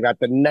hour, then I got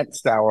the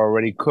next hour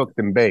already cooked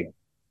and baked.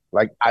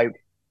 Like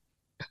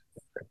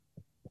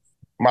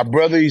my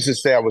brother used to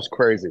say I was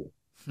crazy.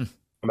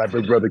 My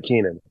big brother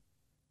Keenan.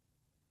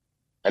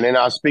 And then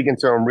I was speaking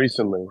to him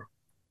recently,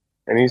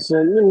 and he said,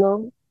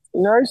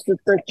 I used to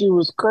think you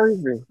was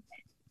crazy.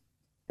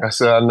 I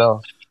said, I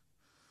know.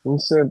 He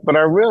said, but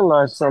I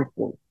realized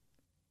something.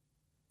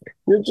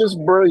 You're just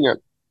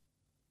brilliant.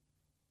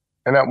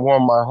 And that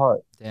warmed my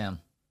heart. Damn.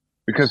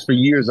 Because for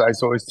years, I used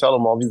to always tell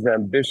him all these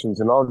ambitions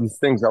and all these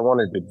things I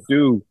wanted to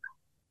do,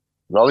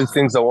 and all these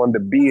things I wanted to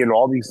be, and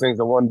all these things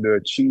I wanted to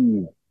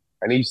achieve.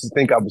 And he used to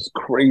think I was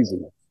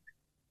crazy.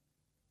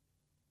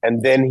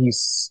 And then he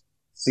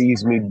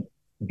sees me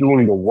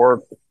doing the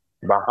work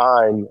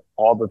behind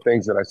all the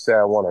things that I say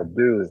I want to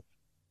do.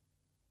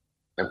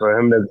 And for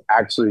him to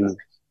actually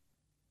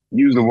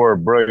use the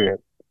word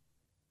brilliant,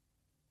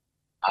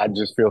 I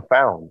just feel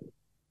found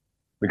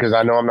because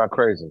I know I'm not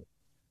crazy.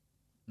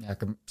 Yeah,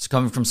 it's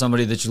coming from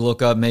somebody that you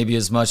look up maybe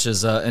as much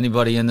as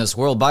anybody in this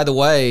world. By the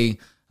way,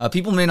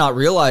 people may not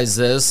realize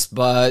this,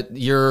 but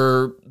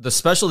the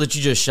special that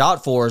you just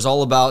shot for is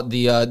all about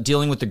the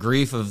dealing with the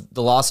grief of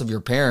the loss of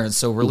your parents.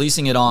 So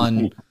releasing it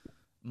on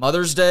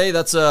Mother's Day,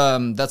 that's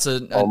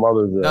Mother's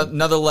Day.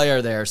 Another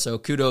layer there. So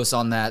kudos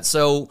on that.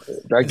 So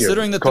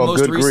considering that the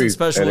most recent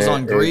special was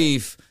on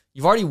grief,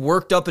 you've already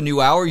worked up a new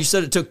hour. You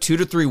said it took 2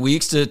 to 3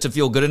 weeks to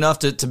feel good enough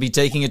to be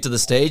taking it to the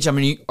stage. I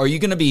mean, are you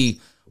going to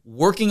be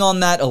working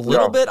on that a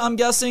little bit, I'm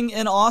guessing,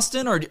 in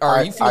Austin, or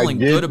are you feeling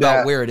good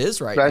about where it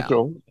is right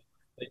now?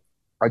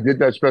 I did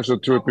that special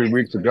 2 or 3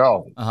 weeks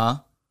ago.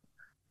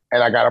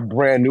 And I got a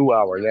brand new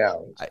hour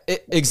now.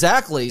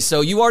 Exactly.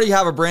 So you already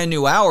have a brand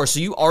new hour. So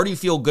you already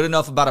feel good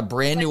enough about a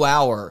brand new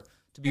hour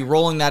to be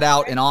rolling that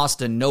out in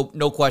Austin.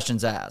 No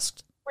questions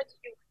asked.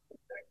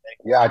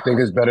 Yeah, I think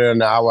it's better than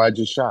the hour I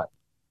just shot.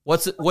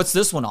 What's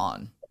this one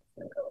on?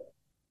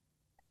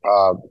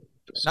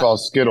 It's called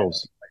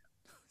Skittles.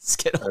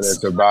 Skittles. And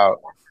it's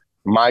about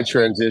my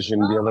transition,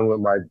 dealing with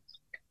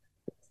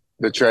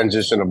the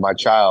transition of my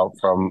child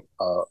from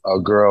a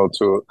girl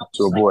to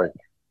a boy.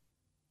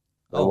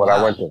 And what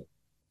I went through.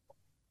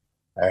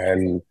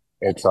 And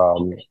it's a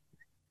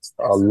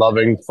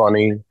loving,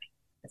 funny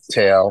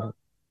tale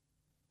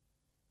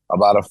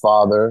about a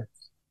father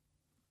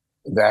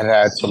that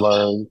had to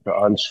learn to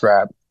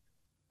unstrap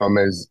from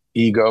his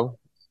ego,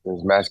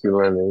 his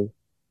masculinity,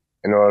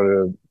 in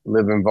order to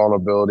live in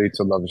vulnerability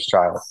to love his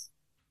child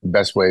the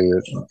best way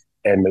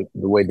and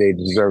the way they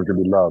deserve to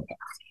be loved.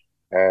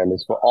 And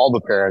it's for all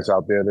the parents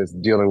out there that's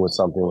dealing with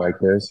something like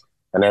this.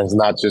 And it's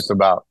not just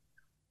about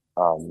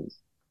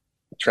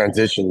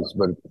transitions,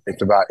 but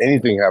it's about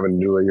anything having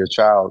to do with your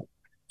child.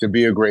 To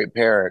be a great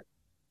parent,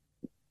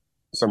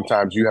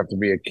 sometimes you have to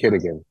be a kid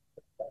again.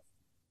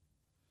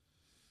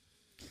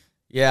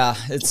 Yeah,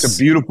 it's a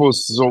beautiful.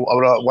 So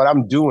what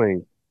I'm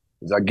doing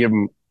is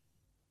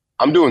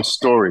I'm doing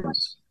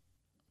stories.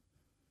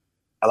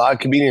 A lot of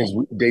comedians,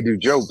 they do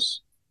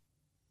jokes.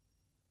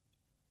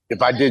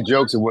 If I did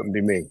jokes, it wouldn't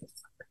be me.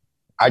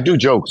 I do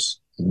jokes,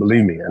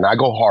 believe me, and I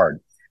go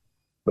hard.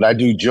 But I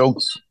do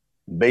jokes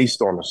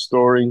based on a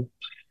story,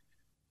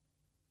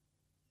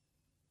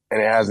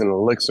 and it has an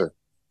elixir.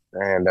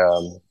 And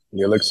the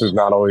elixir is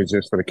not always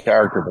just for the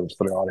character, but it's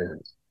for the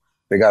audience.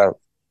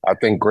 I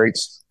think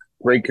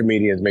great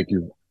comedians make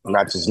you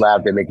not just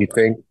laugh, they make you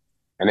think,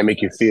 and they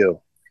make you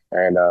feel.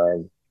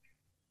 And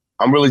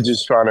I'm really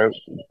just trying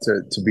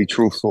to be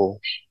truthful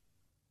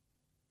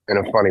in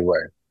a funny way.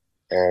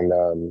 And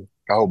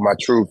I hope my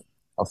truth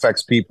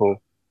affects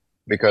people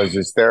because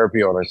it's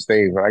therapy on a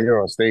stage. When I get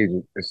on stage,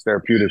 it's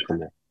therapeutic for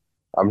me.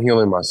 I'm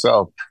healing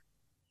myself.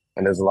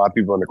 And there's a lot of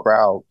people in the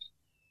crowd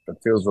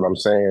that feels what I'm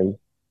saying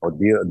or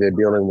they're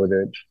dealing with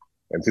it.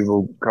 And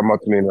people come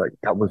up to me and like,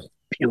 that was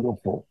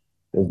beautiful.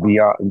 It's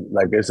beyond,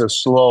 like, it's a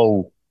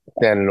slow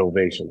standing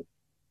ovation.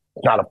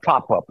 It's not a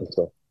pop-up. It's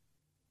a,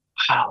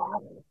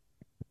 wow.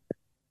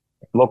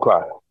 No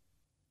cry.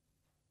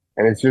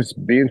 And it's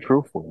just being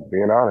truthful,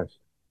 being honest,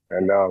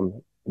 and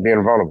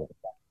being vulnerable.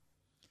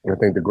 And I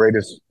think the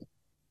greatest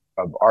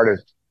of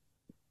artists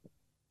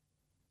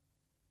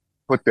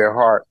put their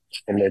heart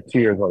and their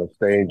tears on a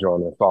stage or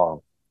on a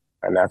song.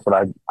 And that's what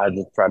I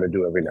just try to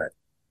do every night.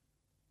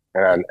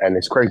 And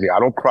it's crazy. I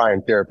don't cry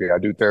in therapy. I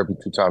do therapy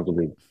 2 times a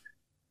week.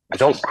 I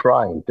don't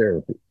cry in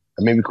therapy.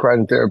 I maybe cried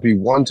in therapy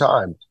 1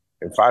 time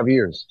in 5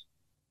 years.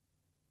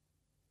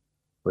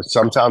 But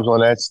sometimes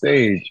on that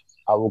stage,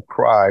 I will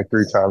cry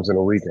 3 times in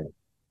a weekend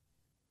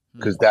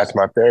because that's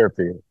my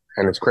therapy.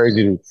 And it's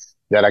crazy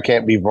that I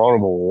can't be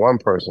vulnerable with one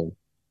person,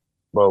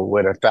 but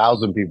with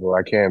 1,000 people,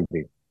 I can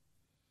be.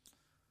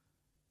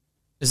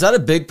 Is that a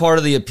big part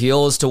of the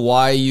appeal as to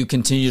why you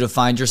continue to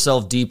find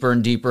yourself deeper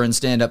and deeper in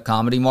stand-up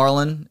comedy,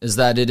 Marlon? Is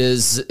that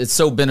it's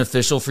so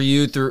beneficial for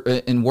you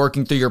in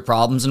working through your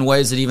problems in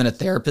ways that even a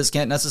therapist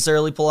can't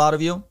necessarily pull out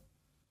of you?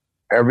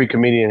 Every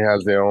comedian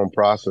has their own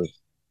process.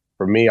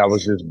 For me, I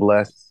was just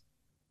blessed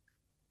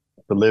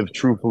to live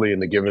truthfully in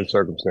the given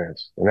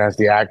circumstance. And that's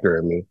the actor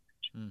in me.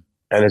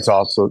 And it's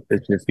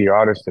just the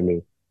artist in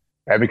me.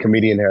 Every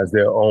comedian has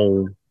their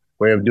own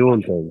way of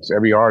doing things.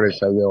 Every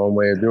artist has their own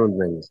way of doing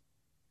things.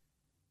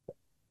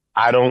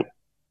 I don't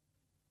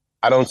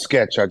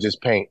sketch, I just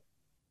paint.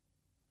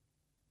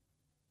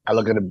 I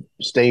look at a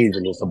stage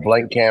and it's a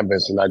blank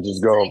canvas and I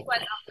just go,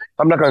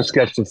 I'm not going to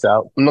sketch this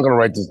out. I'm not going to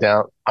write this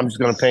down. I'm just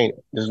going to paint.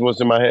 This is what's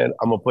in my head.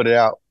 I'm going to put it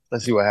out.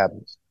 Let's see what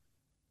happens.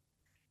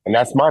 And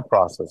that's my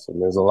process. And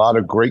there's a lot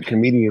of great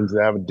comedians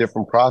that have a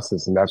different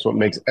process. And that's what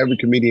makes every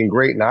comedian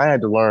great. And I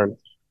had to learn,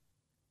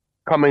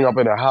 coming up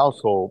in a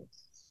household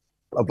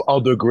of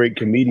other great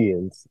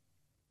comedians,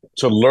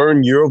 to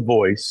learn your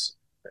voice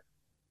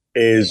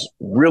is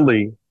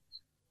really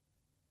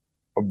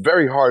a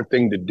very hard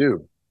thing to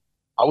do.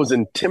 I was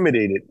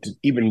intimidated to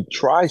even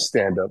try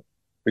stand-up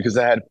because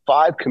I had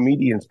 5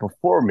 comedians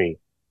before me.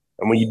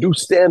 And when you do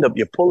stand-up,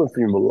 you're pulling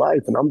from your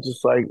life. And I'm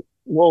just like,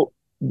 well,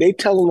 they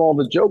telling all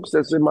the jokes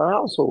that's in my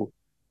household.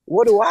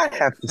 What do I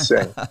have to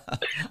say?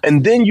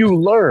 And then you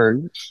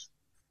learn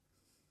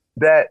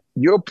that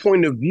your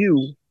point of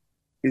view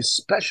is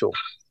special.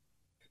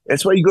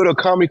 That's why you go to a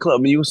comedy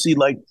club and you'll see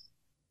like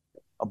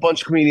a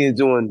bunch of comedians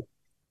doing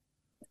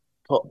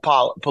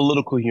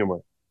political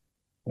humor.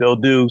 They'll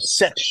do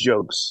sex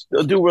jokes.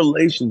 They'll do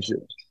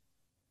relationships.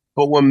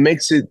 But what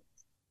makes it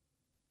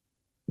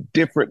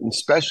different and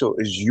special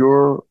is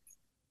your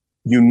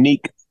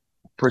unique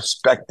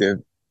perspective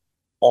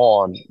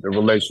on the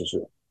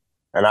relationship.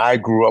 And I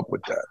grew up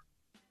with that.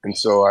 And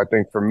so I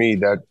think for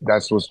me,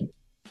 that's what's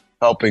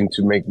helping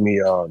to make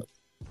me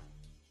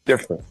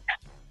different.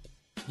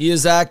 He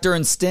is actor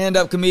and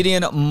stand-up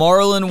comedian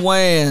Marlon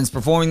Wayans,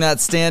 performing that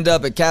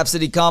stand-up at Cap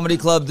City Comedy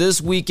Club this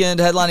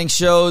weekend, headlining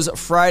shows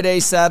Friday,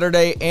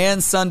 Saturday,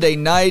 and Sunday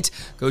night.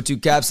 Go to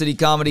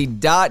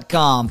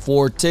capcitycomedy.com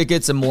for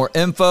tickets and more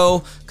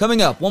info.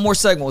 Coming up, one more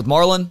segment with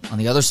Marlon on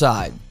the other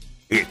side.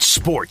 It's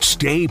Sports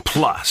Day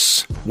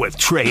Plus with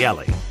Trey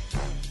Ellie.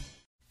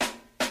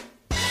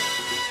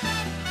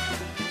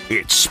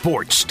 It's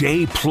Sports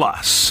Day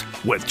Plus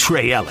with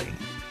Trey Ellie.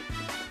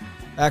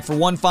 Back for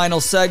one final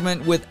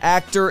segment with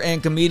actor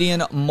and comedian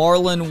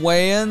Marlon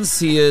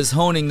Wayans. He is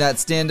honing that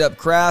stand-up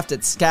craft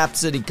at Cap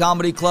City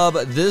Comedy Club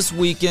this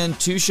weekend.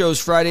 2 shows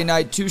Friday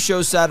night, 2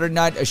 shows Saturday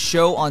night, a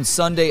show on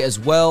Sunday as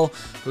well.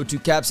 Go to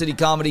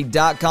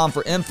capcitycomedy.com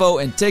for info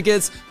and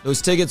tickets.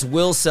 Those tickets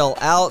will sell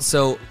out,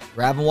 so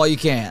grab them while you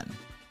can.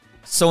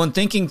 So in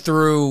thinking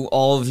through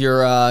all of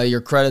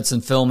your credits in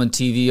film and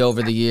TV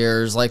over the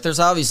years, like there's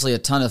obviously a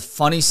ton of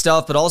funny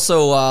stuff, but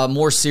also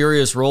more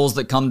serious roles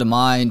that come to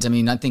mind. I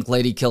mean, I think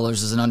Lady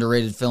Killers is an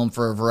underrated film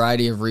for a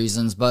variety of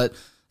reasons, but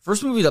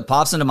first movie that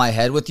pops into my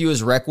head with you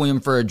is Requiem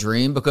for a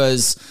Dream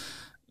because,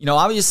 you know,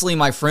 obviously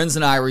my friends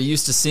and I were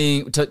used to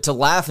seeing, to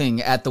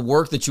laughing at the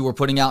work that you were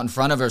putting out in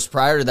front of us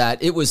prior to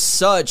that. It was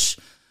such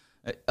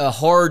a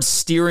hard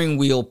steering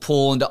wheel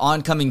pull into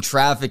oncoming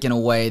traffic in a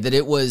way that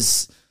it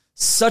was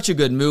Such a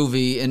good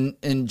movie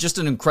and just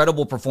an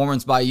incredible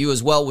performance by you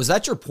as well. Was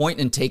that your point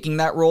in taking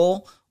that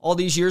role all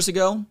these years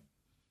ago?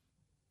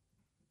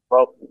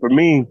 Well, for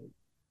me,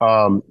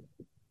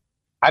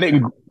 I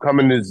didn't come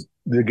in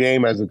the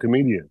game as a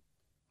comedian.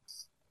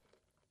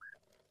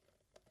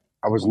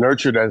 I was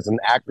nurtured as an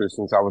actor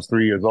since I was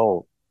 3 years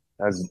old.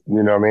 As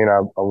you know what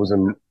I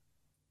mean?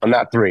 I'm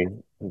not three. I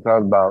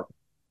was about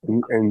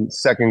in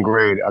second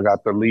grade, I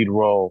got the lead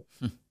role.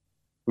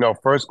 No,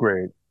 first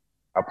grade,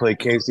 I played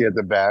Casey at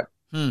the bat.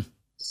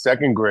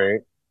 Second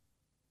grade,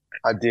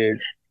 I did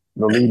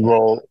the lead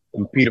role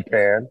in Peter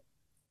Pan.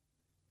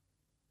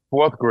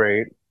 Fourth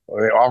grade,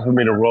 they offered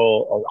me the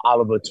role of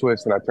Oliver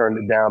Twist, and I turned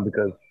it down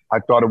because I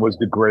thought it was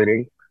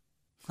degrading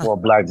for a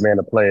black man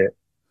to play it.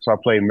 So I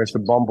played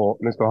Mr.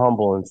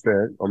 Humble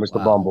instead, or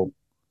Mr. Bumble.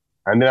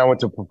 And then I went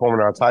to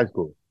Performing Arts High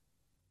School,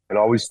 and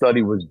all we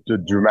studied was the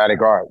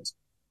dramatic arts.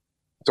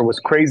 So what's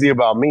crazy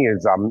about me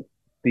is I'm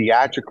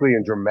theatrically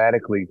and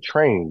dramatically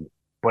trained,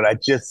 but I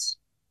just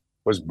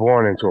was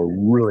born into a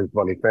really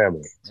funny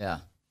family. Yeah.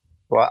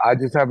 Well, I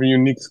just have a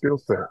unique skill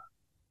set.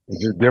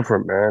 It's just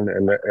different, man.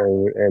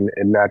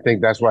 And I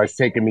think that's why it's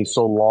taken me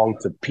so long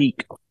to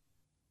peak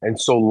and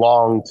so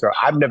long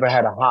I've never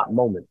had a hot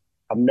moment.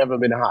 I've never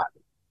been hot.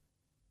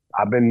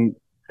 I've been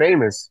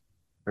famous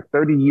for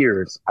 30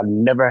 years. I've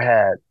never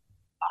had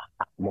a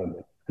hot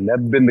moment. I've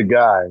never been the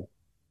guy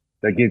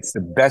that gets the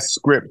best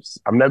scripts.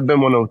 I've never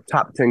been one of those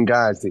top 10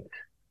 guys that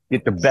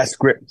get the best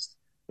scripts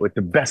with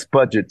the best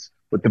budgets,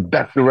 with the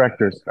best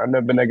directors. I've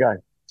never been that guy.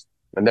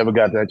 I never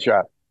got that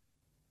shot.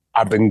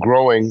 I've been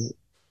growing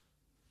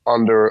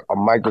under a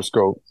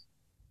microscope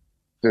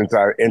since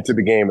I entered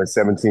the game at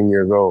 17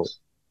 years old.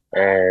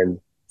 And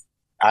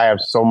I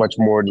have so much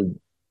more to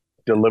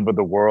deliver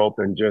the world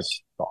than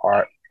just the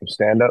art of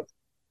stand-up.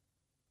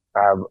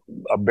 I have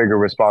a bigger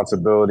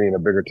responsibility and a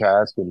bigger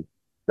task, and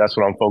that's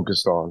what I'm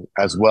focused on,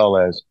 as well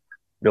as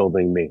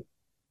building me.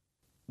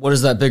 What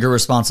is that bigger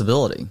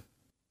responsibility?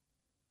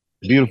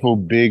 Beautiful,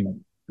 big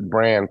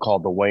brand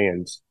called the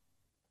Wayans.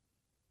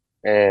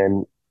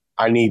 And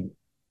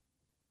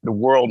the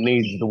world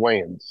needs the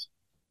Wayans,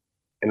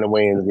 and the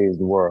Wayans needs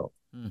the world.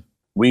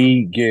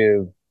 We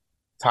give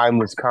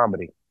timeless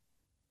comedy.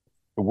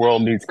 The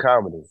world needs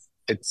comedy.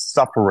 It's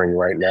suffering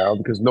right now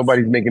because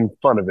nobody's making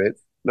fun of it.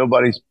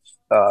 Nobody's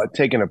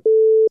taking a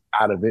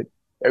out of it.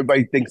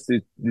 Everybody thinks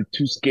that they're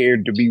too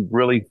scared to be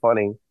really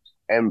funny.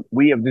 And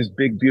we have this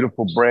big,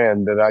 beautiful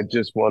brand that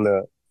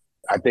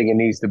I think it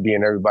needs to be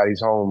in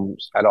everybody's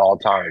homes at all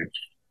times.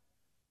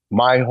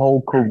 My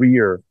whole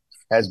career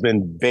has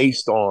been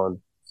based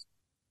on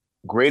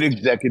great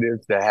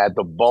executives that had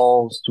the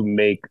balls to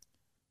make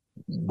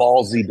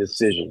ballsy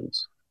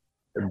decisions.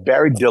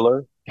 Barry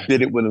Diller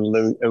did it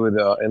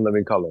in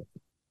Living Color.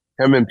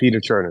 Him and Peter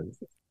Chernin.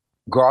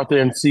 Garth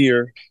and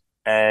Sear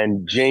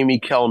and Jamie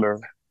Kellner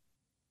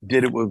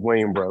did it with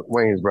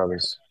Wayans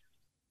brothers.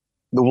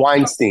 The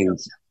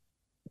Weinsteins,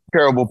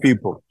 terrible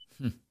people.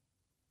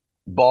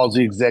 Ballsy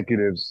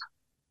executives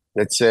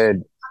that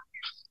said,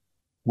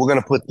 we're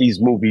going to put these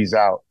movies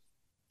out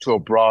to a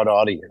broad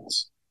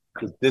audience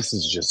because this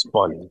is just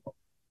funny.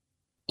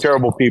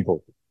 Terrible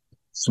people.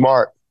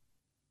 Smart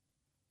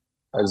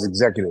as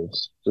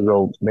executives to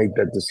go make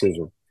that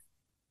decision.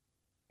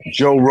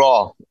 Joe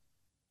Roth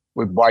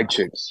with White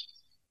Chicks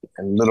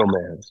and Little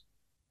Man.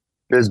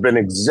 There's been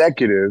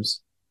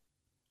executives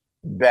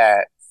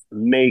that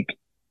make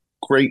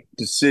great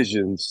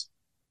decisions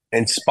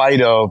in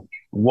spite of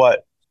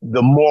what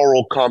the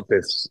moral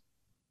compass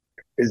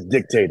is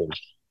dictating.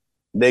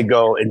 They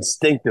go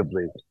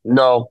instinctively,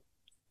 no,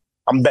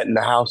 I'm betting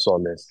the house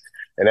on this.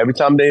 And every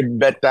time they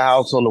bet the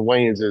house on the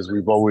Wayans,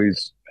 we've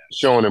always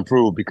shown and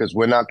proved because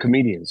we're not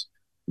comedians.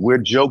 We're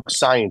joke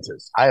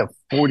scientists. I have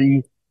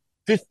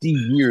 50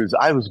 years.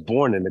 I was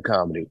born into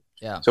comedy.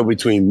 Yeah. So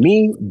between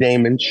me,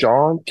 Damon,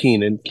 Sean,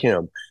 Keenan,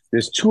 Kim,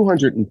 there's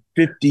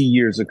 250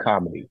 years of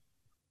comedy.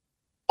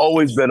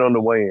 Always bet on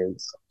the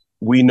Wayans.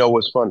 We know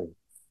what's funny.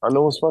 I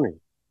know what's funny.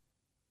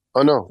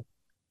 I know.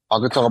 I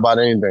could talk about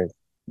anything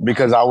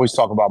because I always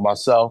talk about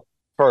myself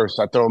first.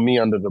 I throw me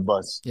under the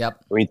bus.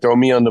 Yep. When you throw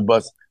me on the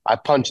bus, I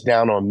punch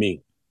down on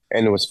me.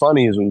 And what's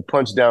funny is when you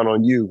punch down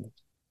on you,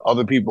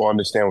 other people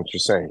understand what you're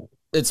saying.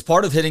 It's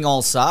part of hitting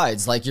all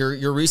sides. Like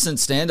your recent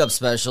stand-up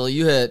special,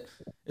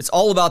 it's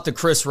all about the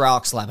Chris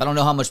Rock slap. I don't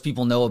know how much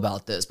people know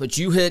about this, but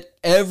you hit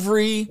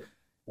every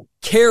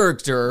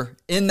character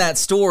in that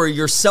story,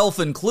 yourself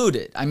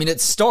included. I mean, it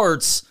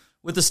starts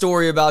with the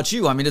story about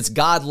you. I mean, it's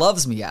God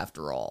Loves Me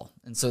after all.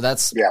 And so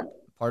that's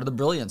part of the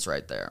brilliance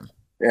right there.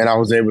 And I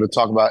was able to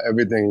talk about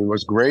everything.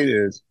 What's great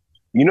is,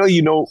 you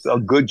know, a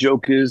good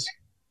joke is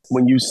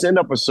when you send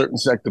up a certain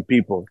sect of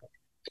people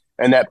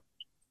and that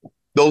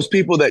those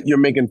people that you're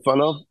making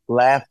fun of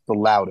laugh the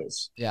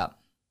loudest. Yeah.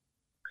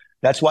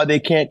 That's why they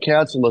can't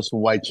cancel us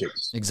for White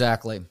Chicks.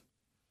 Exactly.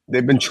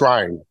 They've been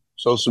trying.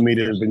 Social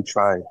media has been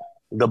trying.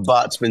 The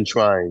bot's been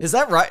trying. Is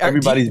that right?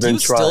 Everybody's been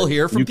do you trying. Still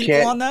hear from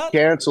people on that? You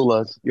can't cancel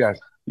us. Yes.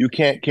 You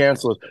can't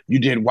cancel us. You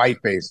did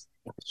whiteface.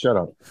 Shut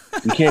up.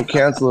 You can't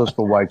cancel us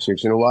for White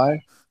Chicks. You know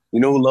why? You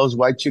know who loves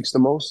white chicks the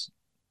most?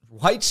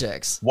 White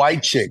chicks.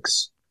 White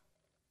chicks.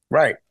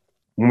 Right.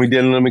 When we did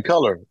In Living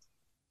Color,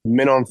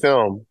 Men on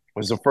Film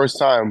was the first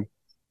time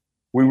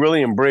we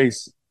really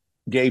embraced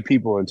gay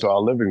people into our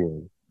living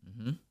room.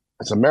 Mm-hmm.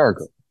 It's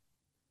America.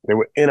 They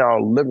were in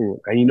our living room.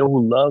 And you know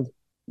who loved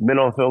Men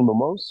on Film the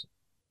most?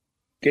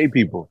 Gay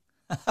people.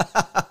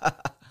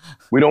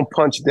 We don't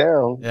punch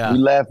down. Yeah. We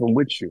laughing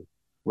with you,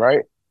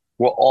 right?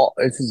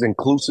 This is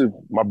inclusive.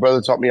 My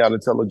brother taught me how to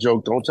tell a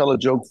joke. Don't tell a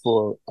joke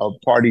for a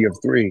party of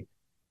 3.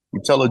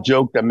 You tell a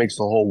joke that makes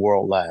the whole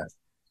world laugh.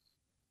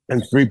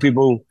 And 3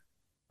 people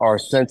are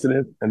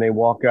sensitive and they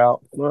walk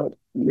out, well,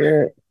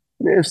 yeah,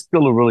 it's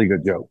still a really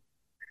good joke.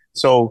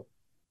 So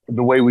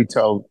the way we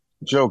tell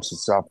jokes,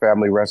 it's our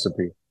family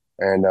recipe.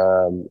 And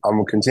I'm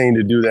going to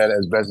continue to do that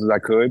as best as I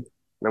could.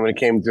 And when it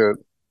came to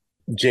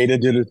Jada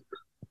did a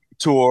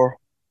tour,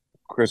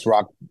 Chris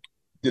Rock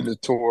did a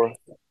tour,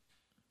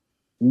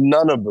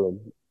 none of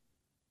them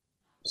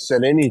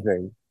said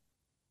anything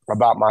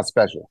about my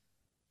special.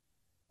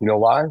 You know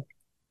why?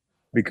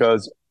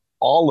 Because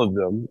all of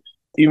them,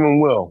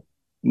 even Will,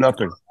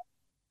 nothing.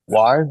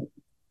 Why?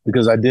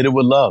 Because I did it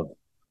with love.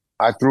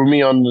 I threw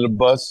me under the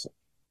bus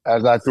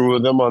as I threw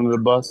them under the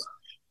bus,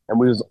 and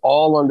we was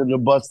all under the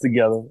bus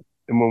together.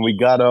 And when we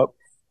got up,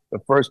 the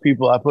first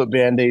people I put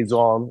Band-Aids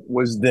on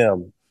was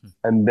them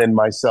and then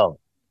myself.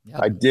 Yep.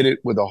 I did it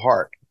with a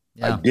heart.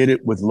 Yeah. I did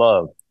it with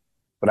love,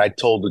 but I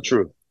told the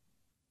truth.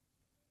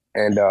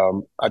 And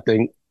I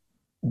think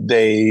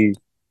they're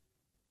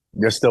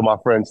still my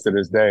friends to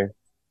this day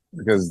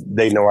because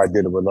they know I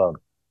did it with love.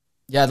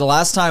 Yeah, the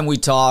last time we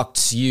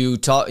talked, you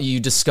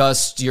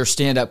discussed your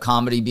stand-up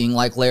comedy being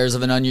like layers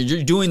of an onion.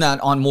 You're doing that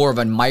on more of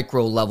a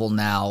micro level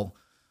now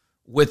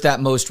with that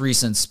most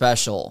recent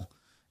special.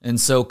 And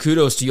so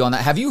kudos to you on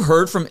that. Have you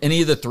heard from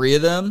any of the 3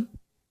 of them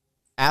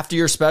after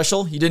your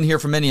special? You didn't hear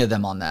from any of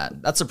them on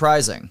that. That's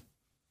surprising.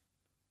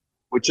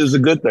 Which is a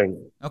good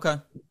thing. Okay.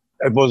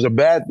 If it was a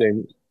bad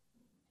thing,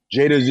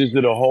 Jada just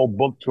did a whole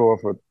book tour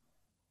for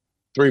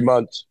 3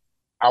 months.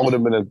 I would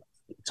have been a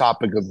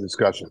topic of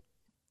discussion.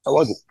 I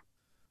wasn't.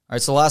 All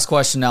right, so last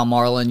question now,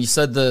 Marlon. You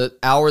said the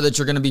hour that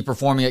you're going to be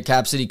performing at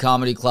Cap City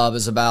Comedy Club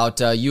is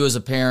about you as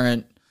a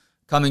parent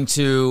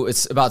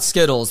it's about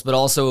Skittles, but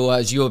also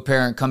as you a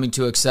parent coming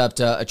to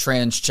accept a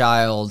trans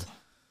child.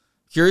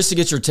 Curious to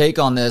get your take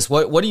on this.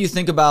 What do you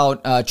think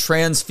about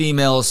trans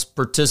females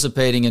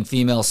participating in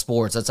female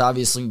sports? That's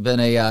obviously been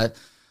a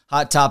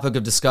hot topic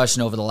of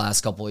discussion over the last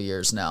couple of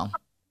years now.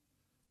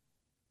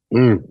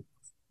 I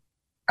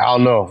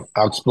don't know.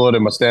 I'll explore it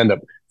in my stand-up.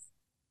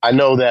 I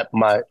know that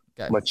my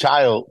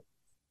child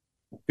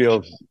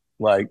feels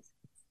like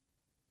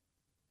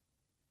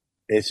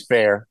it's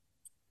fair,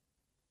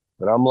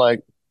 but I'm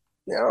like,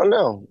 I don't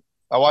know.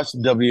 I watch the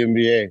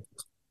WNBA.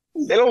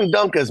 They don't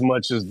dunk as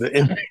much as the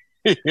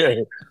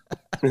NBA.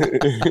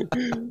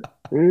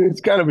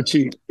 It's kind of a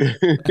cheat.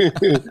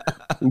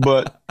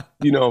 But,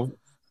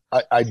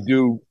 I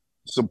do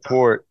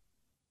support,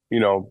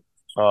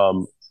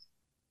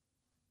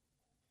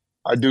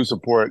 I do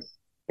support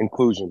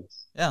inclusion.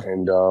 Yeah.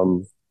 And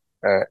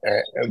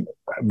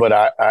but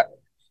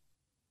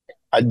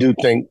I do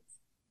think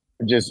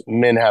just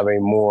men have a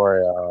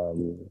more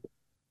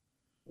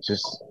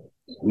just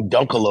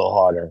dunk a little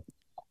harder.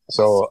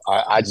 So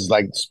I just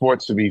like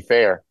sports to be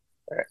fair,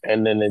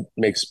 and then it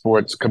makes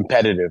sports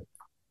competitive.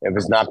 If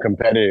it's not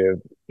competitive,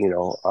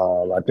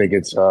 I think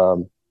it's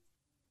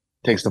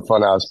takes the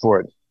fun out of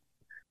sports.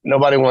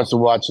 Nobody wants to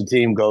watch a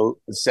team go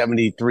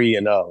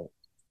 73-0.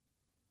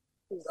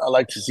 I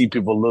like to see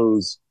people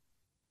lose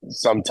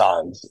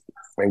sometimes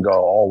and go,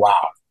 oh,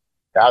 wow,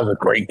 that was a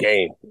great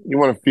game. You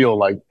want to feel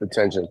like the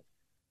tension.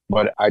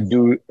 But I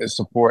do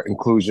support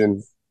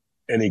inclusion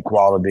and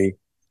equality,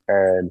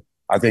 and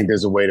I think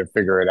there's a way to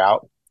figure it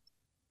out.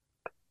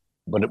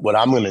 But what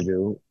I'm going to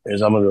do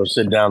is I'm going to go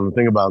sit down and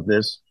think about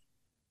this.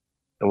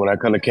 And when I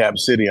come to Cap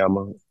City, I'm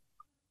going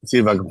to see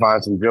if I can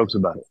find some jokes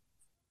about it.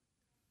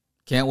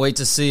 Can't wait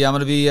to see. I'm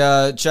going to be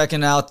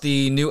checking out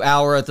the new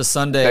hour at the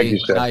Sunday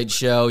night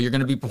show. You're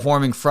going to be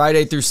performing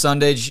Friday through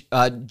Sunday,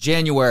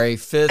 January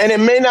 5th. And it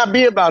may not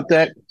be about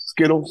that,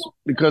 Skittles,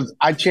 because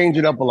I change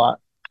it up a lot.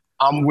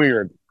 I'm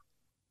weird.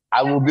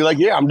 I will be like,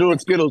 yeah, I'm doing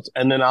Skittles,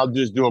 and then I'll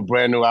just do a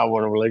brand new hour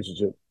on a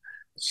relationship.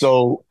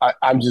 So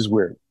I'm just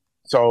weird.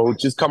 So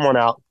just come on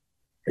out,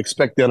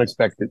 expect the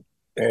unexpected,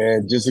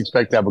 and just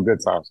expect to have a good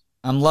time.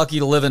 I'm lucky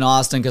to live in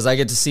Austin because I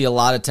get to see a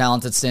lot of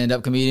talented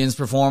stand-up comedians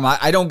perform.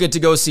 I don't get to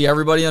go see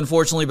everybody,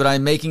 unfortunately, but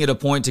I'm making it a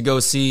point to go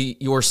see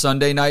your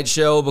Sunday night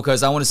show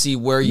because I want to see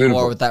where you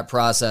are with that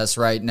process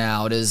right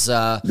now. It is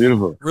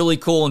really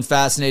cool and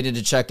fascinating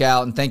to check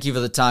out, and thank you for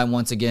the time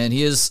once again.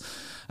 He's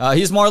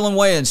Marlon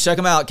Wayans. Check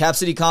him out, Cap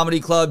City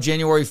Comedy Club,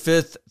 January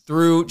 5th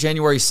through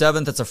January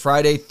 7th. That's a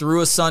Friday through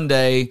a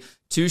Sunday,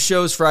 2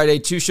 shows Friday,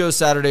 2 shows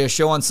Saturday, a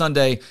show on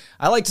Sunday.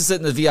 I like to sit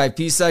in the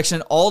VIP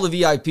section. All the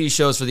VIP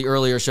shows for the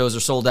earlier shows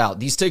are sold out.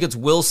 These tickets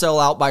will sell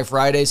out by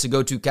Friday, so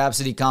go to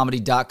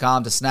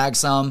capcitycomedy.com to snag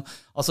some.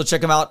 Also,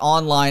 check him out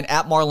online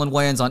at Marlon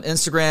Wayans on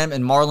Instagram,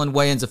 and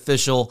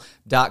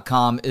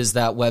marlonwayansofficial.com is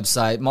that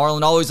website.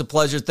 Marlon, always a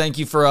pleasure. Thank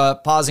you for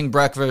pausing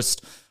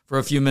breakfast for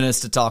a few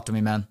minutes to talk to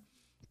me, man.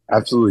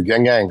 Absolutely.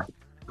 Gang, gang.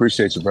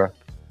 Appreciate you, bro.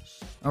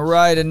 All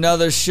right,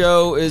 another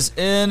show is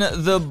in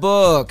the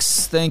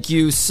books. Thank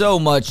you so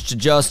much to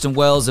Justin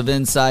Wells of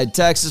Inside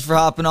Texas for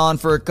hopping on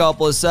for a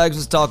couple of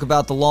segments. Talk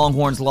about the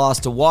Longhorns' loss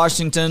to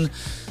Washington.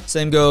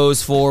 Same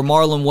goes for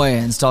Marlon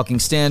Wayans, talking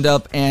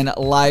stand-up and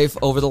life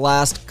over the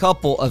last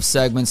couple of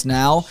segments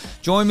now.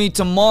 Join me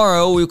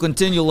tomorrow. We'll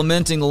continue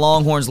lamenting the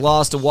Longhorns'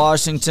 loss to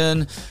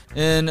Washington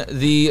in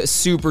the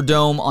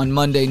Superdome on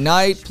Monday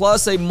night,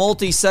 plus a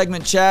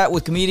multi-segment chat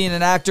with comedian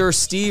and actor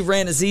Steve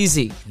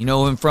Ranazizi. You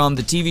know him from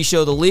the TV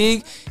show The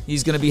League.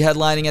 He's going to be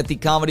headlining at the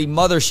Comedy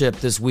Mothership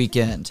this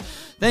weekend.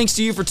 Thanks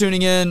to you for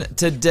tuning in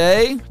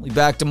today. We'll be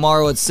back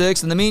tomorrow at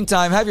 6. In the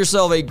meantime, have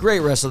yourself a great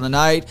rest of the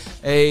night,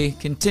 a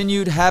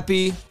continued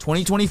happy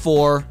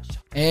 2024,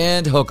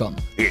 and hook 'em.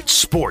 It's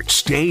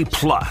Sports Day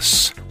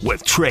Plus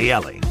with Trey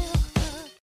Elling.